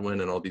and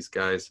Godwin and all these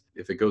guys?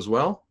 If it goes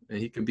well,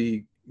 he could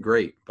be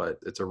great, but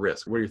it's a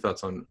risk. What are your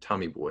thoughts on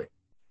Tommy Boy?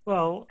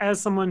 Well,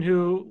 as someone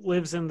who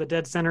lives in the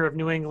dead center of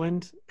New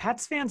England,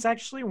 Pats fans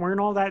actually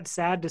weren't all that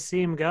sad to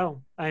see him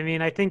go. I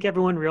mean, I think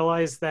everyone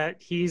realized that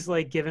he's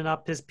given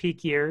up his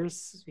peak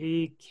years.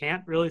 He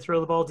can't really throw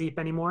the ball deep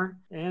anymore.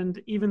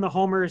 And even the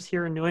homers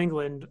here in New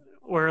England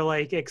were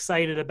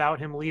excited about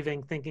him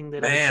leaving, thinking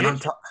that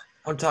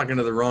I'm talking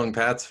to the wrong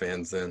Pats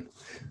fans then.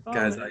 Oh,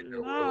 Guys, I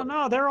know.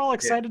 No, they're all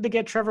excited to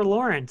get Trevor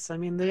Lawrence. I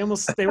mean, they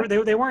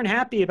weren't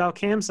happy about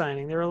Cam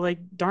signing. They were like,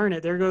 darn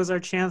it, there goes our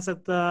chance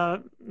at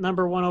the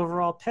number 1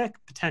 overall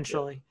pick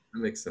potentially. Yeah, that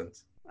makes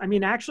sense. I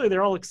mean, actually,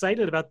 they're all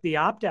excited about the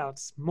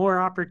opt-outs, more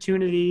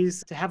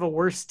opportunities to have a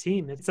worse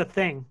team. It's a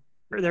thing.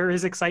 There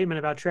is excitement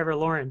about Trevor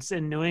Lawrence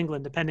in New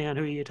England, depending on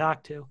who you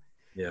talk to.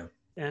 Yeah.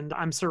 And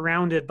I'm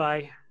surrounded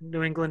by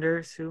New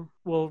Englanders who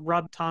will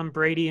rub Tom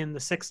Brady in the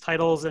 6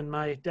 titles in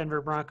my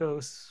Denver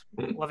Broncos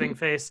loving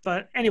face.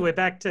 But anyway,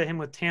 back to him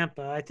with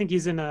Tampa. I think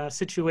he's in a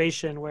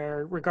situation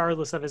where,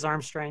 regardless of his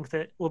arm strength,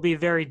 it will be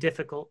very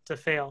difficult to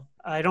fail.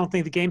 I don't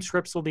think the game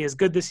scripts will be as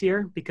good this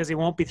year because he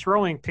won't be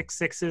throwing pick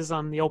sixes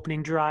on the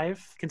opening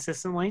drive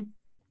consistently.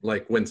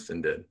 Like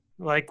Winston did.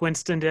 Yes.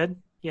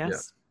 Yeah.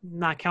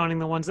 Not counting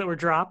the ones that were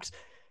dropped.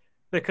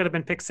 That could have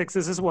been pick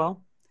sixes as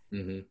well.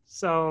 Mm-hmm.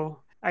 So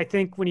I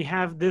think when you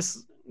have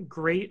this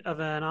great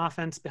of an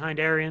offense behind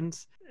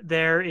Arians,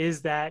 there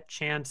is that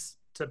chance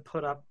to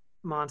put up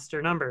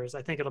monster numbers.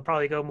 I think it'll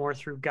probably go more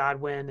through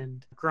Godwin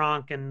and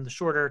Gronk and the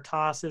shorter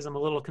tosses. I'm a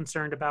little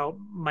concerned about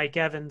Mike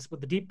Evans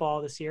with the deep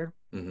ball this year.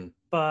 Mm-hmm.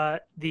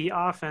 But the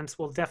offense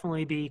will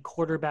definitely be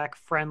quarterback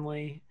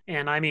friendly.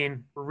 And I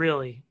mean,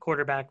 really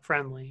quarterback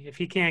friendly. If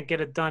he can't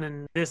get it done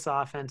in this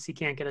offense, he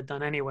can't get it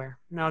done anywhere.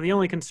 Now, the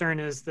only concern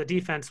is the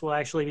defense will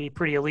actually be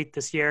pretty elite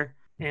this year,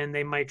 and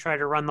they might try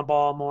to run the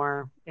ball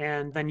more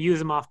and then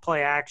use him off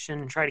play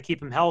action, try to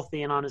keep him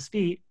healthy and on his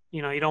feet.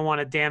 You know, you don't want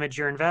to damage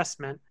your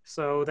investment.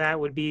 So that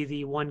would be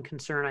the one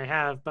concern I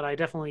have, but I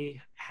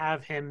definitely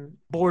have him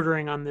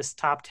bordering on this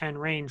top 10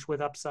 range with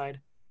upside.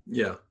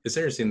 Yeah, it's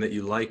interesting that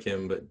you like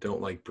him but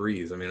don't like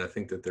Breeze. I mean, I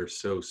think that they're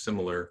so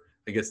similar.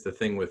 I guess the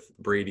thing with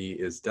Brady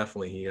is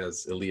definitely he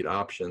has elite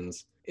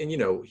options. And, you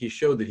know, he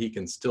showed that he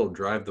can still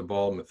drive the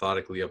ball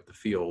methodically up the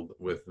field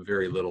with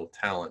very little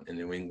talent in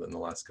New England the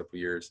last couple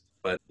of years.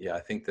 But yeah, I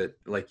think that,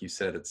 like you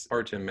said, it's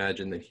hard to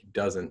imagine that he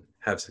doesn't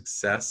have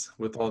success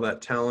with all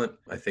that talent.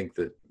 I think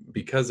that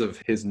because of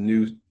his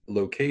new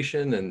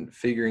location and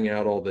figuring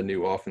out all the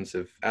new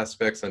offensive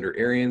aspects under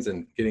Arians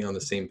and getting on the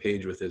same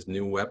page with his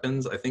new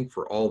weapons, I think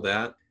for all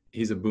that,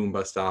 he's a boom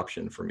bust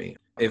option for me.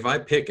 If I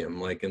pick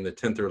him like in the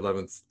 10th or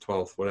 11th,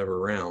 12th, whatever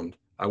round,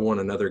 I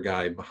want another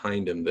guy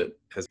behind him that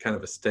has kind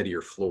of a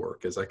steadier floor,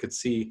 because I could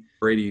see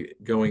Brady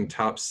going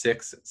top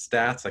 6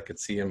 stats. I could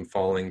see him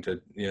falling to,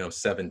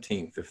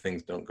 17th if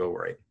things don't go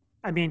right.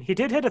 I mean, he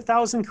did hit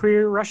 1,000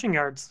 career rushing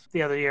yards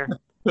the other year.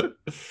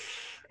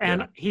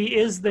 And he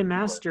is the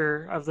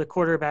master of the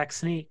quarterback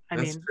sneak.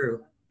 That's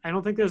true. I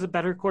don't think there's a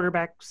better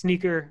quarterback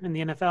sneaker in the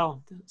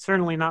NFL.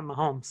 Certainly not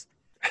Mahomes.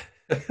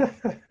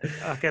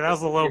 Okay, that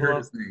was a low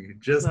blow.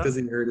 Just because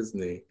he hurt his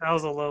knee. That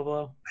was a low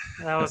blow.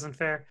 That wasn't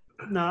fair.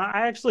 No,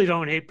 I actually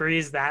don't hate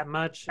Breeze that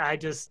much. I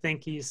just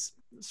think he's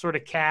sort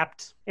of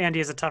capped, and he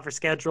has a tougher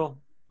schedule.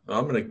 Well,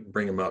 I'm going to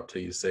bring him up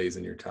till you say he's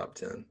in your top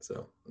 10.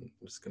 So I'm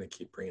just going to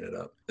keep bringing it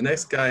up. The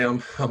next guy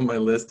on my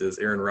list is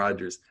Aaron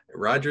Rodgers.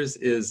 Rodgers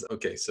is,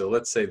 okay, so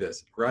let's say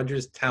this.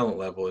 Rodgers' talent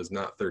level is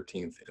not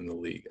 13th in the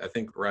league. I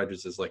think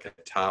Rodgers is like a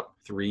top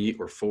 3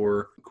 or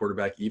 4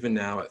 quarterback, even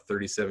now at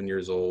 37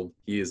 years old.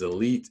 He is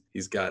elite.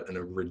 He's got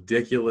a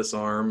ridiculous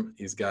arm.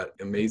 He's got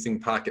amazing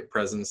pocket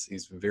presence.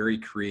 He's very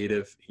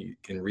creative. He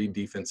can read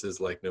defenses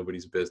like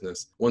nobody's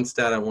business. One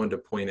stat I wanted to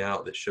point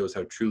out that shows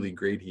how truly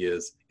great he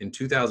is. In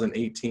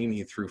 2018,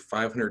 he threw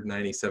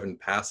 597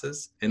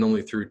 passes and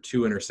only threw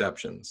 2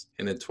 interceptions.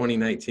 And in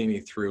 2019, he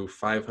threw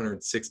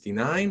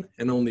 569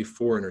 and only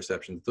 4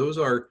 interceptions. Those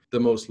are the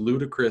most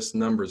ludicrous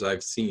numbers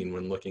I've seen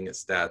when looking at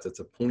stats. It's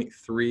a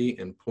 0.3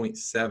 and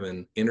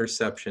 0.7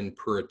 interception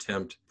per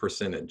attempt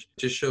percentage.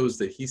 It just shows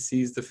that he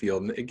sees the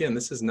field. And again,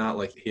 this is not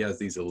like he has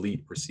these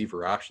elite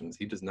receiver options.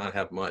 He does not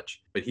have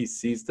much, but he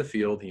sees the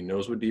field. He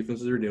knows what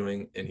defenses are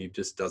doing, and he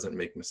just doesn't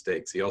make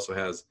mistakes. He also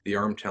has the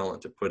arm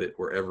talent to put it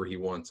wherever he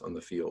wants on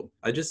the field.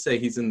 I just say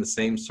he's in the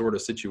same sort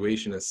of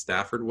situation as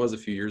Stafford was a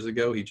few years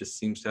ago. He just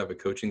seems to have a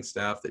coaching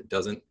staff that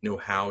doesn't know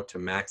how to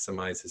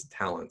maximize his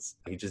talents.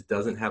 He just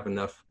doesn't have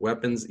enough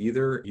weapons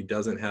either. He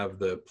doesn't have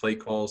the play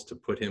calls to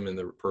put him in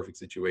the perfect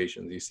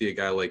situations. You see a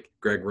guy like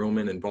Greg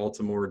Roman in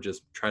Baltimore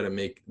just try to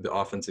make the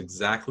offense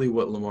exactly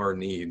what Lamar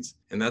needs.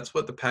 And that's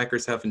what the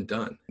Packers haven't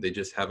done. They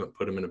just haven't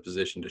put him in a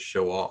position to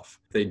show off.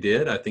 If they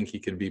did, I think he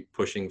could be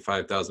pushing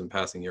 5,000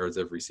 passing yards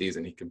every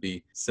season. He could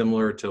be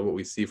similar to what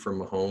we see from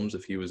Mahomes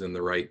if he was in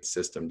the right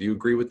system. Do you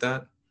agree with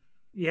that?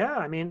 Yeah,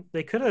 I mean,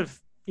 they could have,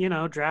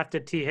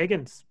 drafted T.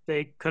 Higgins.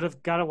 They could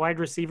have got a wide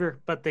receiver,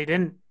 but they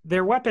didn't.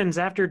 Their weapons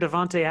after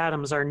Davante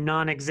Adams are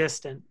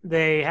non-existent.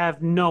 They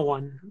have no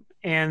one,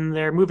 and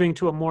they're moving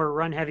to a more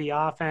run-heavy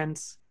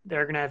offense.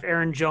 They're going to have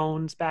Aaron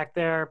Jones back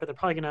there, but they're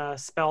probably going to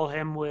spell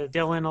him with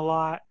Dylan a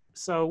lot.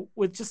 So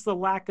with just the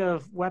lack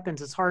of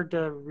weapons, it's hard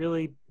to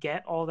really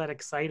get all that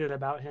excited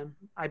about him.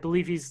 I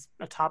believe he's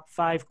a top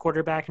 5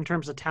 quarterback in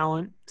terms of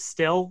talent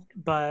still,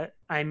 but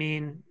I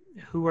mean,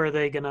 who are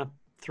they going to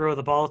throw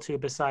the ball to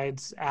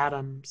besides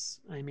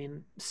Adams? I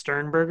mean,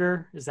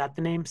 Sternberger, is that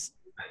the name?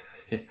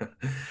 Yeah.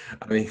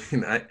 I mean,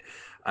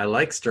 I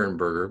like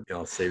Sternberger.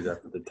 I'll save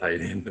that for the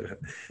tight end.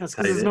 That's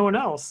because there's no one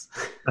else.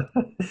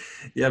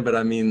 Yeah, but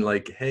I mean,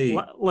 like, hey.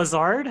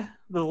 Lazard?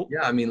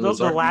 Lazard,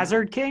 the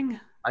Lazard King?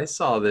 I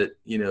saw that,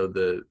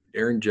 the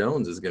Aaron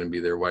Jones is going to be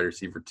their wide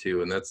receiver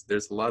too. And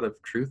there's a lot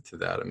of truth to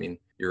that. I mean,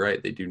 you're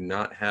right. They do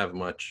not have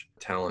much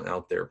talent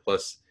out there.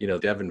 Plus,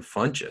 Devin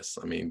Funchess.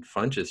 I mean,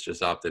 Funchess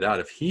just opted out.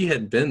 If he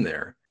had been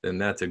there, then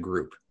that's a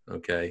group.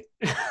 Okay.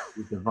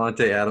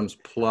 Davante Adams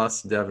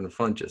plus Devin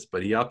Funchess,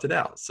 but he opted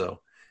out.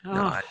 So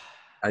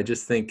I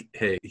just think,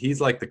 hey, he's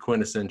like the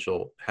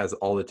quintessential, has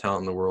all the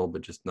talent in the world,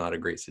 but just not a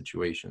great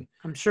situation.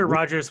 I'm sure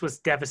Rodgers was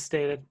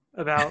devastated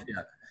about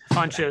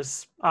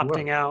Funchess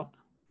opting out.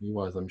 He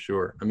was, I'm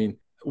sure. I mean,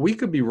 we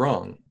could be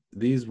wrong.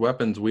 These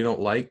weapons we don't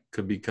like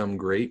could become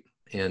great,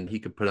 and he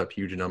could put up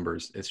huge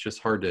numbers. It's just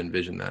hard to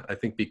envision that. I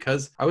think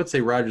because I would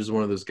say Rodgers is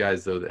one of those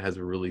guys, though, that has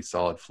a really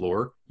solid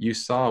floor. You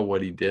saw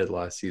what he did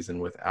last season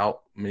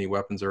without many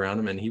weapons around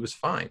him, and he was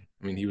fine.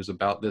 I mean, he was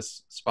about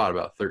this spot,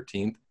 about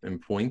 13th in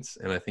points,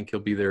 and I think he'll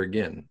be there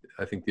again.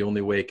 I think the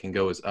only way it can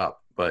go is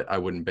up. but I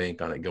wouldn't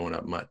bank on it going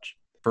up much.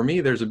 For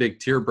me, there's a big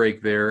tier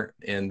break there,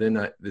 and then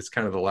this is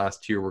kind of the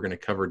last tier we're going to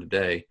cover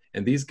today.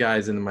 And these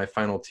guys in my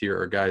final tier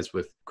are guys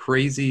with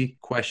crazy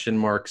question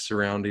marks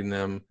surrounding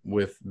them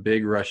with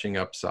big rushing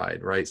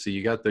upside, right? So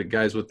you got the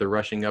guys with the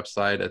rushing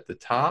upside at the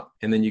top,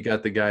 and then you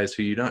got the guys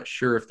who you're not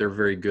sure if they're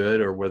very good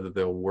or whether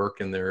they'll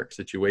work in their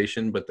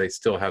situation, but they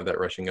still have that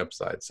rushing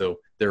upside. So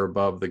they're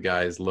above the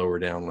guys lower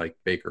down like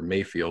Baker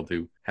Mayfield,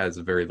 who has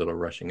very little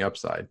rushing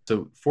upside.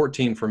 So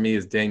 14 for me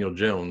is Daniel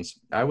Jones.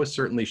 I was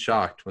certainly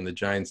shocked when the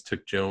Giants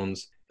took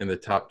Jones in the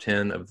top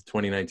 10 of the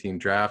 2019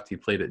 draft. He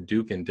played at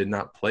Duke and did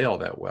not play all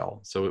that well.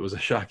 So it was a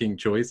shocking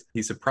choice.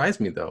 He surprised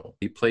me though.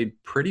 He played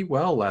pretty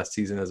well last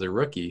season as a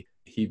rookie.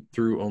 He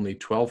threw only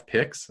 12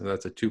 picks.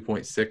 That's a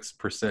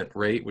 2.6%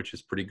 rate, which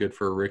is pretty good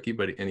for a rookie,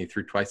 and he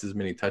threw twice as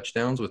many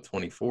touchdowns with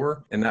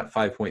 24. And that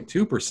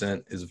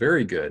 5.2% is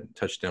very good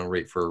touchdown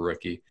rate for a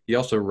rookie. He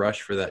also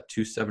rushed for that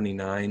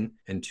 279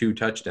 and 2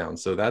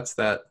 touchdowns. So that's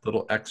that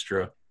little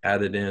extra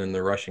added in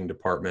the rushing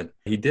department.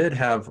 He did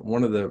have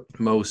one of the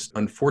most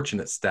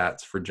unfortunate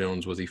stats for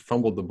Jones was he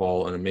fumbled the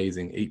ball an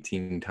amazing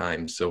 18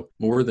 times. So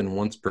more than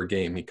once per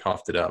game, he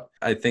coughed it up.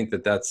 I think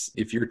that's,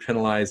 if you're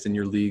penalized in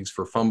your leagues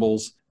for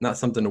fumbles, not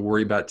something to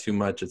worry about too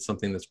much. It's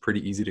something that's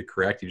pretty easy to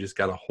correct. You just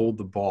got to hold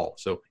the ball.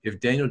 So if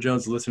Daniel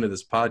Jones listens to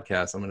this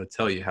podcast, I'm going to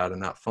tell you how to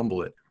not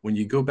fumble it. When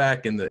you go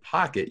back in the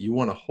pocket, you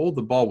want to hold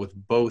the ball with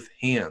both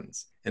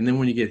hands. And then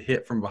when you get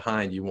hit from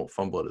behind, you won't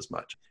fumble it as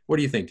much. What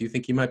do you think? Do you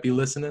think he might be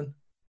listening?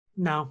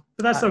 No,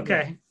 but that's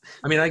okay.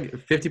 I mean,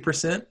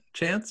 50%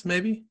 chance,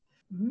 maybe?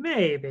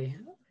 Maybe.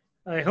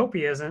 I hope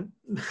he isn't.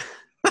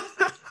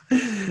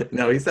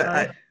 No, he's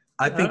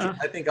I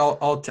think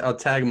I'll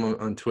tag him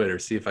on Twitter,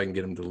 see if I can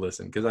get him to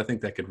listen, because I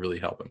think that could really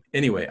help him.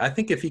 Anyway, I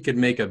think if he could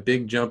make a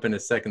big jump in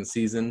his second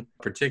season,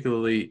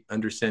 particularly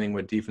understanding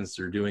what defenses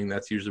are doing,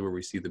 that's usually where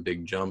we see the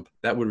big jump.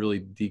 That would really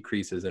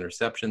decrease his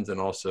interceptions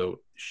and also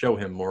show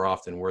him more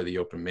often where the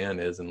open man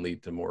is and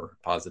lead to more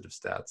positive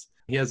stats.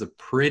 He has a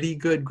pretty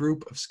good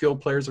group of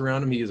skilled players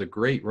around him. He is a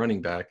great running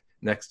back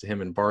next to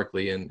him in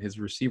Barkley, and his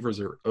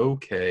receivers are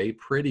okay,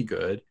 pretty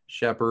good.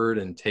 Shepard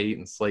and Tate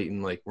and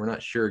Slayton, we're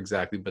not sure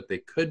exactly, but they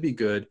could be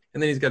good.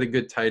 And then he's got a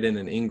good tight end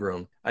in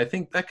Ingram. I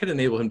think that could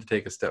enable him to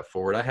take a step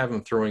forward. I have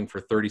him throwing for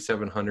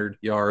 3,700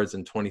 yards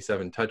and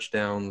 27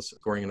 touchdowns,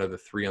 scoring another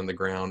 3 on the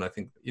ground. I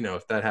think,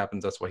 if that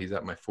happens, that's why he's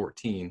at my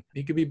 14.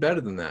 He could be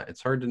better than that.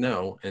 It's hard to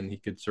know, and he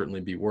could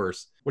certainly be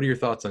worse. What are your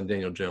thoughts on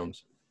Daniel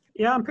Jones?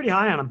 Yeah, I'm pretty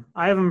high on him.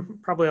 I have him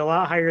probably a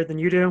lot higher than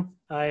you do.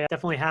 I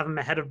definitely have him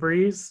ahead of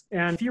Breeze,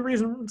 and a few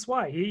reasons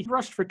why. He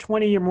rushed for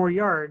 20 or more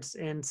yards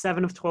in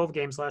 7 of 12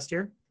 games last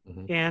year.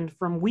 Mm-hmm. And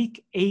from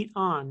week 8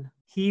 on,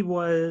 he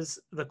was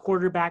the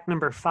quarterback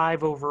number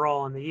 5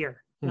 overall in the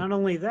year. Not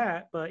only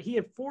that, but he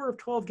had 4 of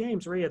 12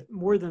 games where he had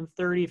more than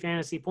 30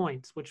 fantasy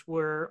points, which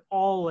were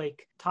all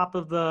top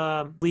of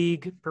the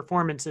league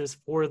performances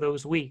for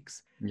those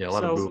weeks. Yeah, a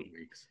lot of boom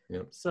weeks.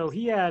 Yep. So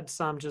he had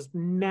some just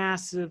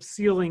massive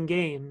ceiling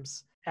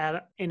games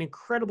at an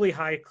incredibly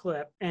high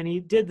clip, and he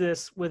did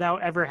this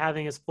without ever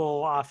having his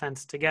full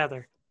offense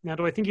together. Now,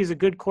 do I think he's a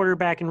good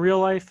quarterback in real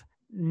life?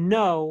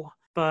 No,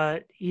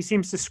 but he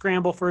seems to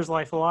scramble for his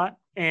life a lot,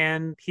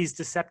 and he's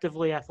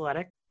deceptively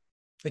athletic.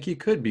 He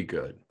could be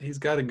good. He's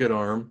got a good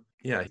arm.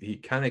 Yeah, he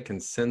kind of can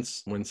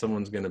sense when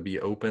someone's going to be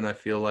open, I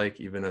feel like.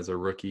 Even as a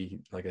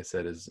rookie, like I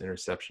said, his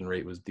interception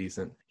rate was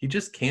decent. He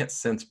just can't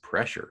sense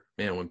pressure.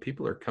 Man, when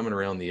people are coming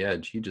around the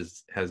edge, he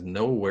just has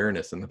no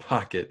awareness in the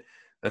pocket.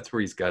 That's where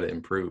he's got to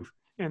improve.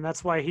 And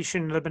that's why he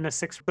shouldn't have been a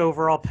 6th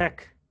overall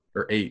pick.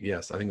 Or 8,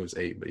 yes. I think it was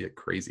 8, but yeah,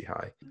 crazy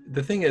high.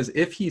 The thing is,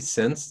 if he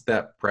sensed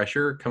that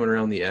pressure coming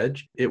around the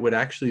edge, it would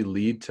actually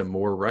lead to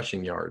more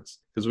rushing yards.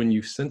 Because when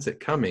you sense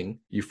it coming,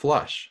 you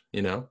flush,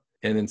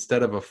 And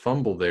instead of a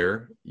fumble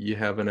there, you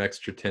have an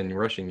extra 10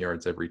 rushing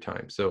yards every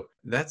time. So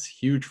that's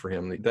huge for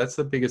him. That's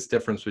the biggest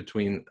difference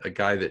between a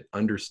guy that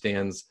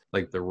understands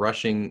the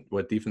rushing,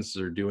 what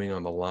defenses are doing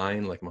on the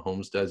line, like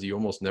Mahomes does. You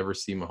almost never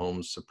see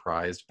Mahomes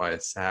surprised by a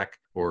sack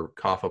or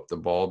cough up the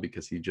ball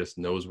because he just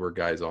knows where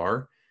guys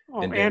are.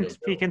 Oh, and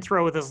he can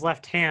throw with his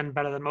left hand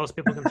better than most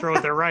people can throw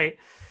with their right.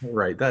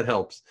 Right, that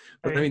helps.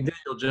 But I mean,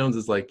 Daniel Jones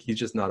is he's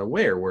just not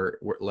aware where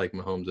like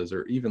Mahomes is,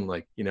 or even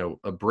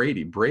a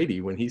Brady. Brady,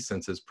 when he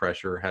senses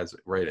pressure, has it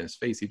right in his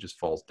face, he just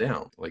falls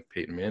down like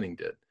Peyton Manning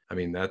did. I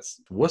mean,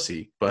 that's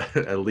wussy, but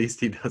at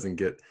least he doesn't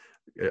get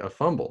a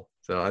fumble.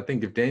 So I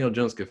think if Daniel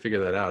Jones could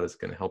figure that out, it's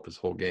going to help his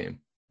whole game.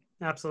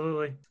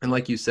 Absolutely. And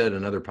like you said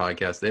in other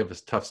podcasts, they have a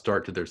tough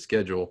start to their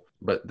schedule,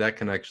 but that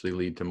can actually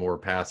lead to more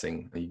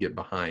passing and you get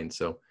behind.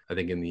 So I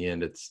think in the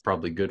end, it's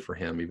probably good for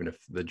him, even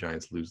if the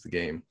Giants lose the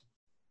game.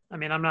 I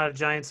mean, I'm not a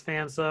Giants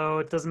fan, so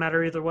it doesn't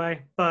matter either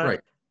way, but right.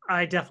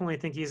 I definitely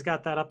think he's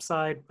got that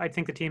upside. I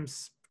think the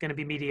team's going to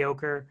be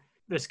mediocre.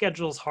 Their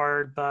schedule's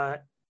hard,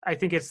 but I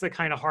think it's the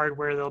kind of hard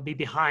where they'll be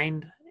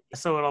behind.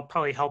 So it'll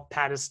probably help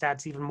pad his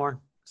stats even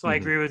more. So I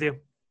agree with you.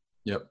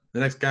 Yep. The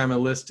next guy on my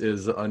list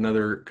is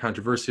another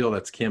controversial.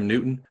 That's Cam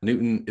Newton.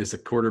 Newton is a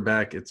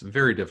quarterback. It's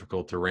very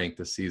difficult to rank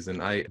this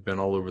season. I've been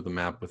all over the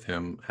map with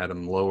him, had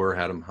him lower,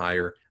 had him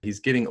higher. He's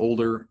getting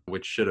older,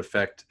 which should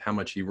affect how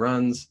much he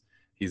runs.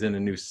 He's in a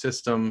new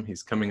system.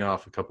 He's coming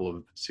off a couple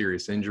of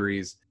serious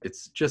injuries.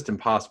 It's just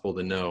impossible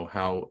to know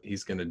how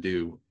he's going to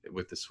do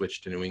with the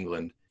switch to New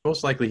England.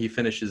 Most likely he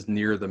finishes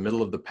near the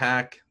middle of the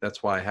pack.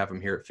 That's why I have him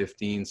here at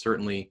 15.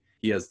 Certainly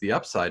he has the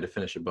upside to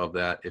finish above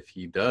that if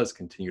he does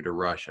continue to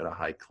rush at a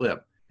high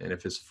clip. And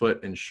if his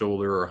foot and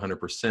shoulder are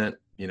 100%,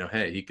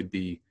 hey, he could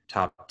be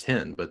top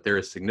 10, but there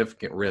is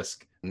significant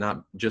risk,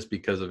 not just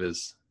because of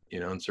his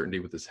uncertainty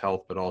with his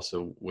health, but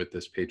also with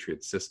this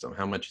Patriots system.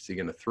 How much is he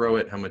going to throw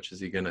it? How much is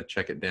he going to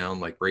check it down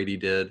like Brady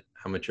did?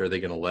 How much are they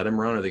going to let him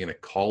run? Are they going to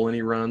call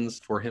any runs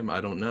for him?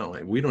 I don't know.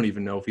 We don't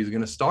even know if he's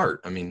going to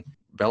start. I mean,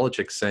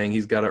 Belichick's saying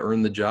he's got to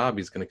earn the job.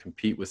 He's going to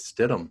compete with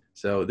Stidham.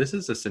 So this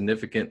is a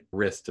significant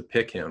risk to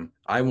pick him.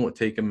 I won't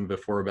take him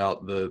before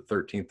about the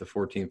 13th to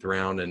 14th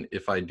round. And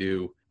if I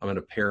do, I'm going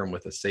to pair him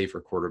with a safer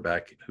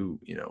quarterback who,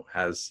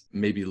 has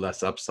maybe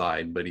less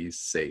upside, but he's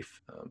safe.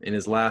 In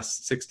his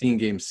last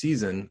 16-game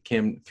season,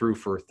 Cam threw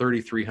for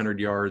 3,300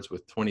 yards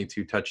with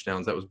 22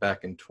 touchdowns. That was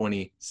back in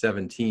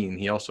 2017.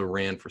 He also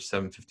ran for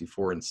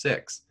 754 and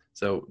 6.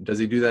 So does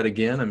he do that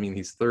again? I mean,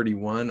 he's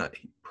 31.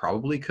 He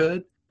probably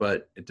could.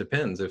 But it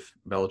depends if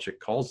Belichick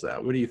calls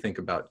that. What do you think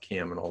about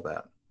Cam and all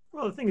that?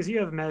 Well, the thing is, you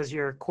have him as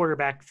your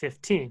quarterback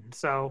 15.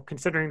 So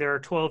considering there are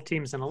 12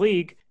 teams in a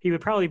league, he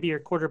would probably be your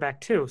quarterback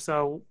too.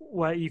 So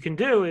what you can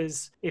do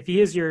is, if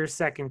he is your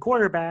second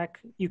quarterback,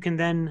 you can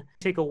then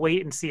take a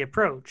wait and see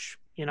approach.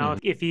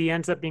 If he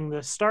ends up being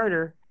the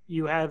starter,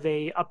 you have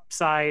a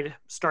upside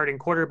starting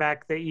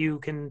quarterback that you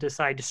can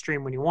decide to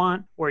stream when you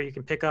want, or you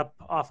can pick up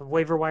off of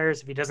waiver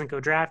wires if he doesn't go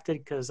drafted,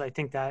 because I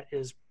think that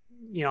is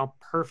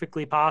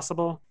perfectly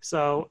possible.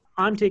 So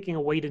I'm taking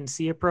a wait and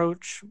see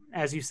approach.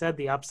 As you said,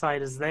 the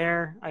upside is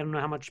there. I don't know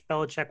how much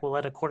Belichick will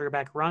let a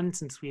quarterback run,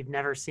 since we've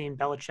never seen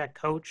Belichick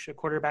coach a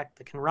quarterback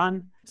that can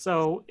run.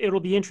 So it'll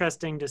be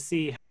interesting to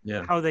see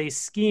how they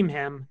scheme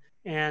him.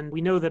 And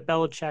we know that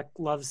Belichick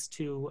loves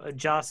to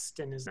adjust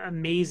and is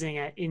amazing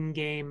at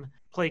in-game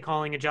play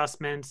calling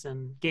adjustments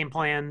and game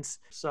plans.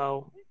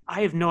 So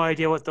I have no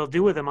idea what they'll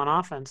do with him on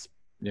offense.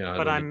 Yeah,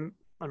 but I'm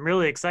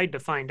really excited to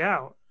find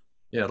out.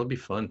 Yeah, it'll be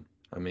fun.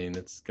 I mean,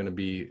 it's going to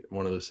be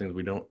one of those things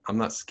I'm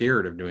not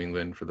scared of New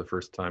England for the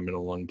first time in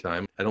a long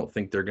time. I don't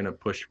think they're going to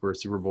push for a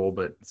Super Bowl,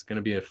 but it's going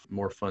to be a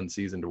more fun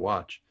season to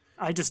watch.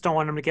 I just don't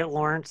want them to get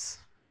Lawrence.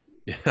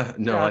 Yeah,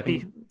 no,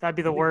 that'd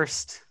be the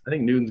worst. I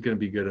think Newton's going to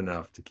be good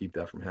enough to keep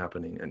that from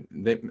happening, and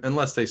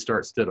unless they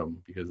start Stidham,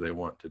 because they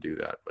want to do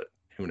that, but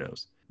who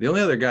knows? The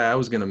only other guy I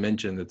was going to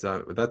mention that's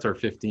our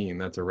 15.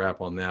 That's a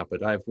wrap on that.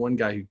 But I have one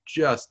guy who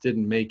just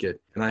didn't make it,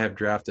 and I have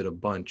drafted a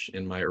bunch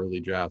in my early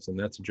drafts, and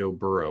that's Joe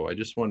Burrow. I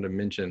just wanted to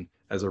mention,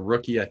 as a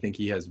rookie, I think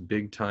he has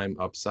big time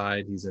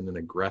upside. He's in an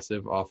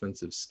aggressive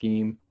offensive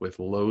scheme with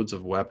loads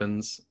of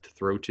weapons to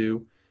throw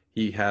to.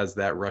 He has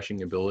that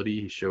rushing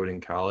ability. He showed in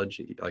college.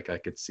 I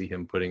could see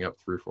him putting up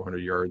 300 or 400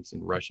 yards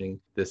in rushing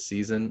this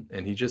season.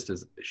 And he just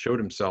showed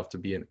himself to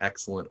be an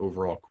excellent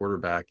overall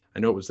quarterback. I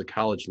know it was the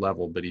college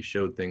level, but he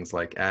showed things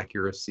like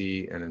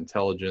accuracy and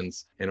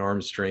intelligence and arm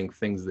strength,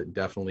 things that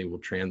definitely will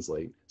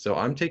translate. So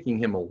I'm taking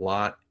him a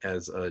lot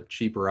as a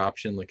cheaper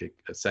option, like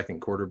a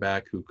second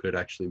quarterback who could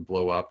actually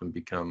blow up and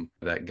become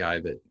that guy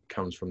that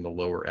comes from the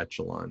lower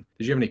echelon.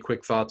 Did you have any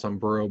quick thoughts on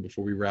Burrow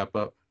before we wrap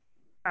up?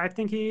 I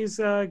think he's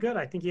good.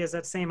 I think he has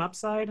that same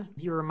upside.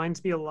 He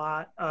reminds me a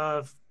lot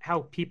of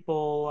how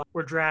people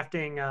were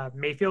drafting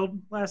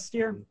Mayfield last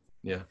year.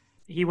 Yeah.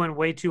 He went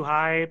way too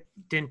high,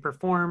 didn't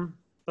perform.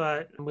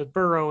 But with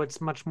Burrow,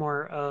 it's much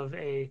more of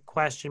a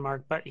question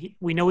mark. But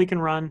we know he can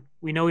run.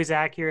 We know he's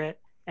accurate.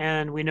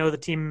 And we know the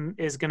team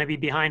is going to be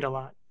behind a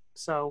lot.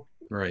 So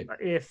right.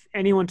 If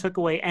anyone took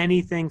away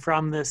anything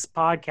from this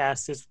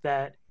podcast, is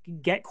that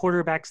get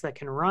quarterbacks that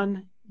can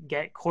run,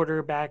 get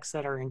quarterbacks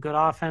that are in good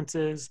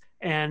offenses,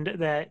 and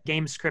that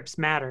game scripts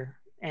matter.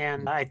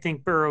 And I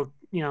think Burrow,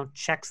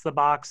 checks the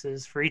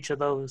boxes for each of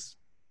those.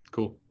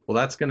 Cool. Well,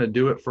 that's going to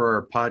do it for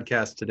our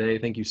podcast today.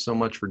 Thank you so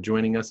much for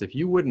joining us. If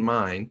you wouldn't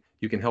mind,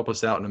 you can help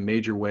us out in a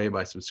major way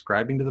by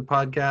subscribing to the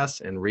podcast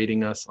and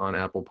rating us on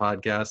Apple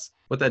Podcasts.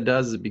 What that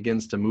does is it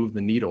begins to move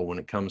the needle when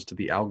it comes to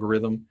the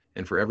algorithm.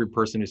 And for every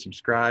person who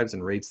subscribes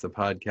and rates the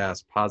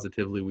podcast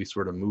positively, we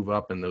sort of move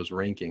up in those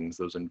rankings,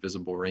 those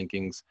invisible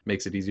rankings.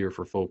 Makes it easier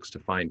for folks to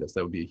find us.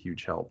 That would be a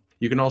huge help.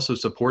 You can also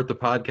support the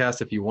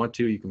podcast if you want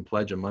to. You can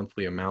pledge a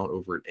monthly amount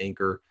over at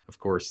Anchor. Of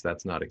course,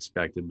 that's not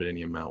expected, but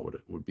any amount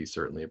would be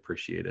certainly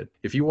appreciated.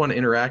 If you want to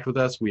interact with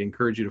us, we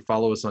encourage you to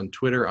follow us on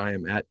Twitter. I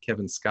am at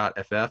Kevin Scott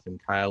FF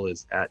and Kyle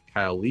is at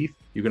Kyle Leaf.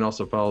 You can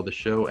also follow the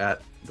show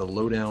at the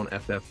Lowdown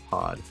FF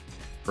Pod.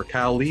 For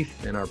Kyle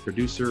Leaf and our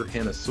producer,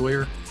 Hannah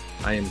Sawyer,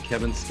 I am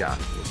Kevin Scott.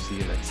 We'll see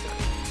you next time.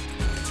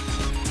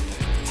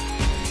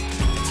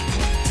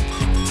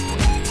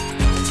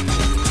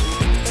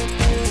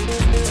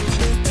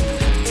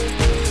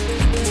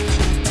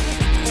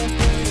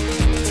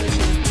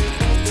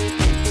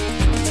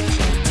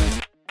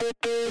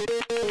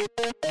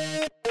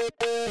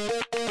 you.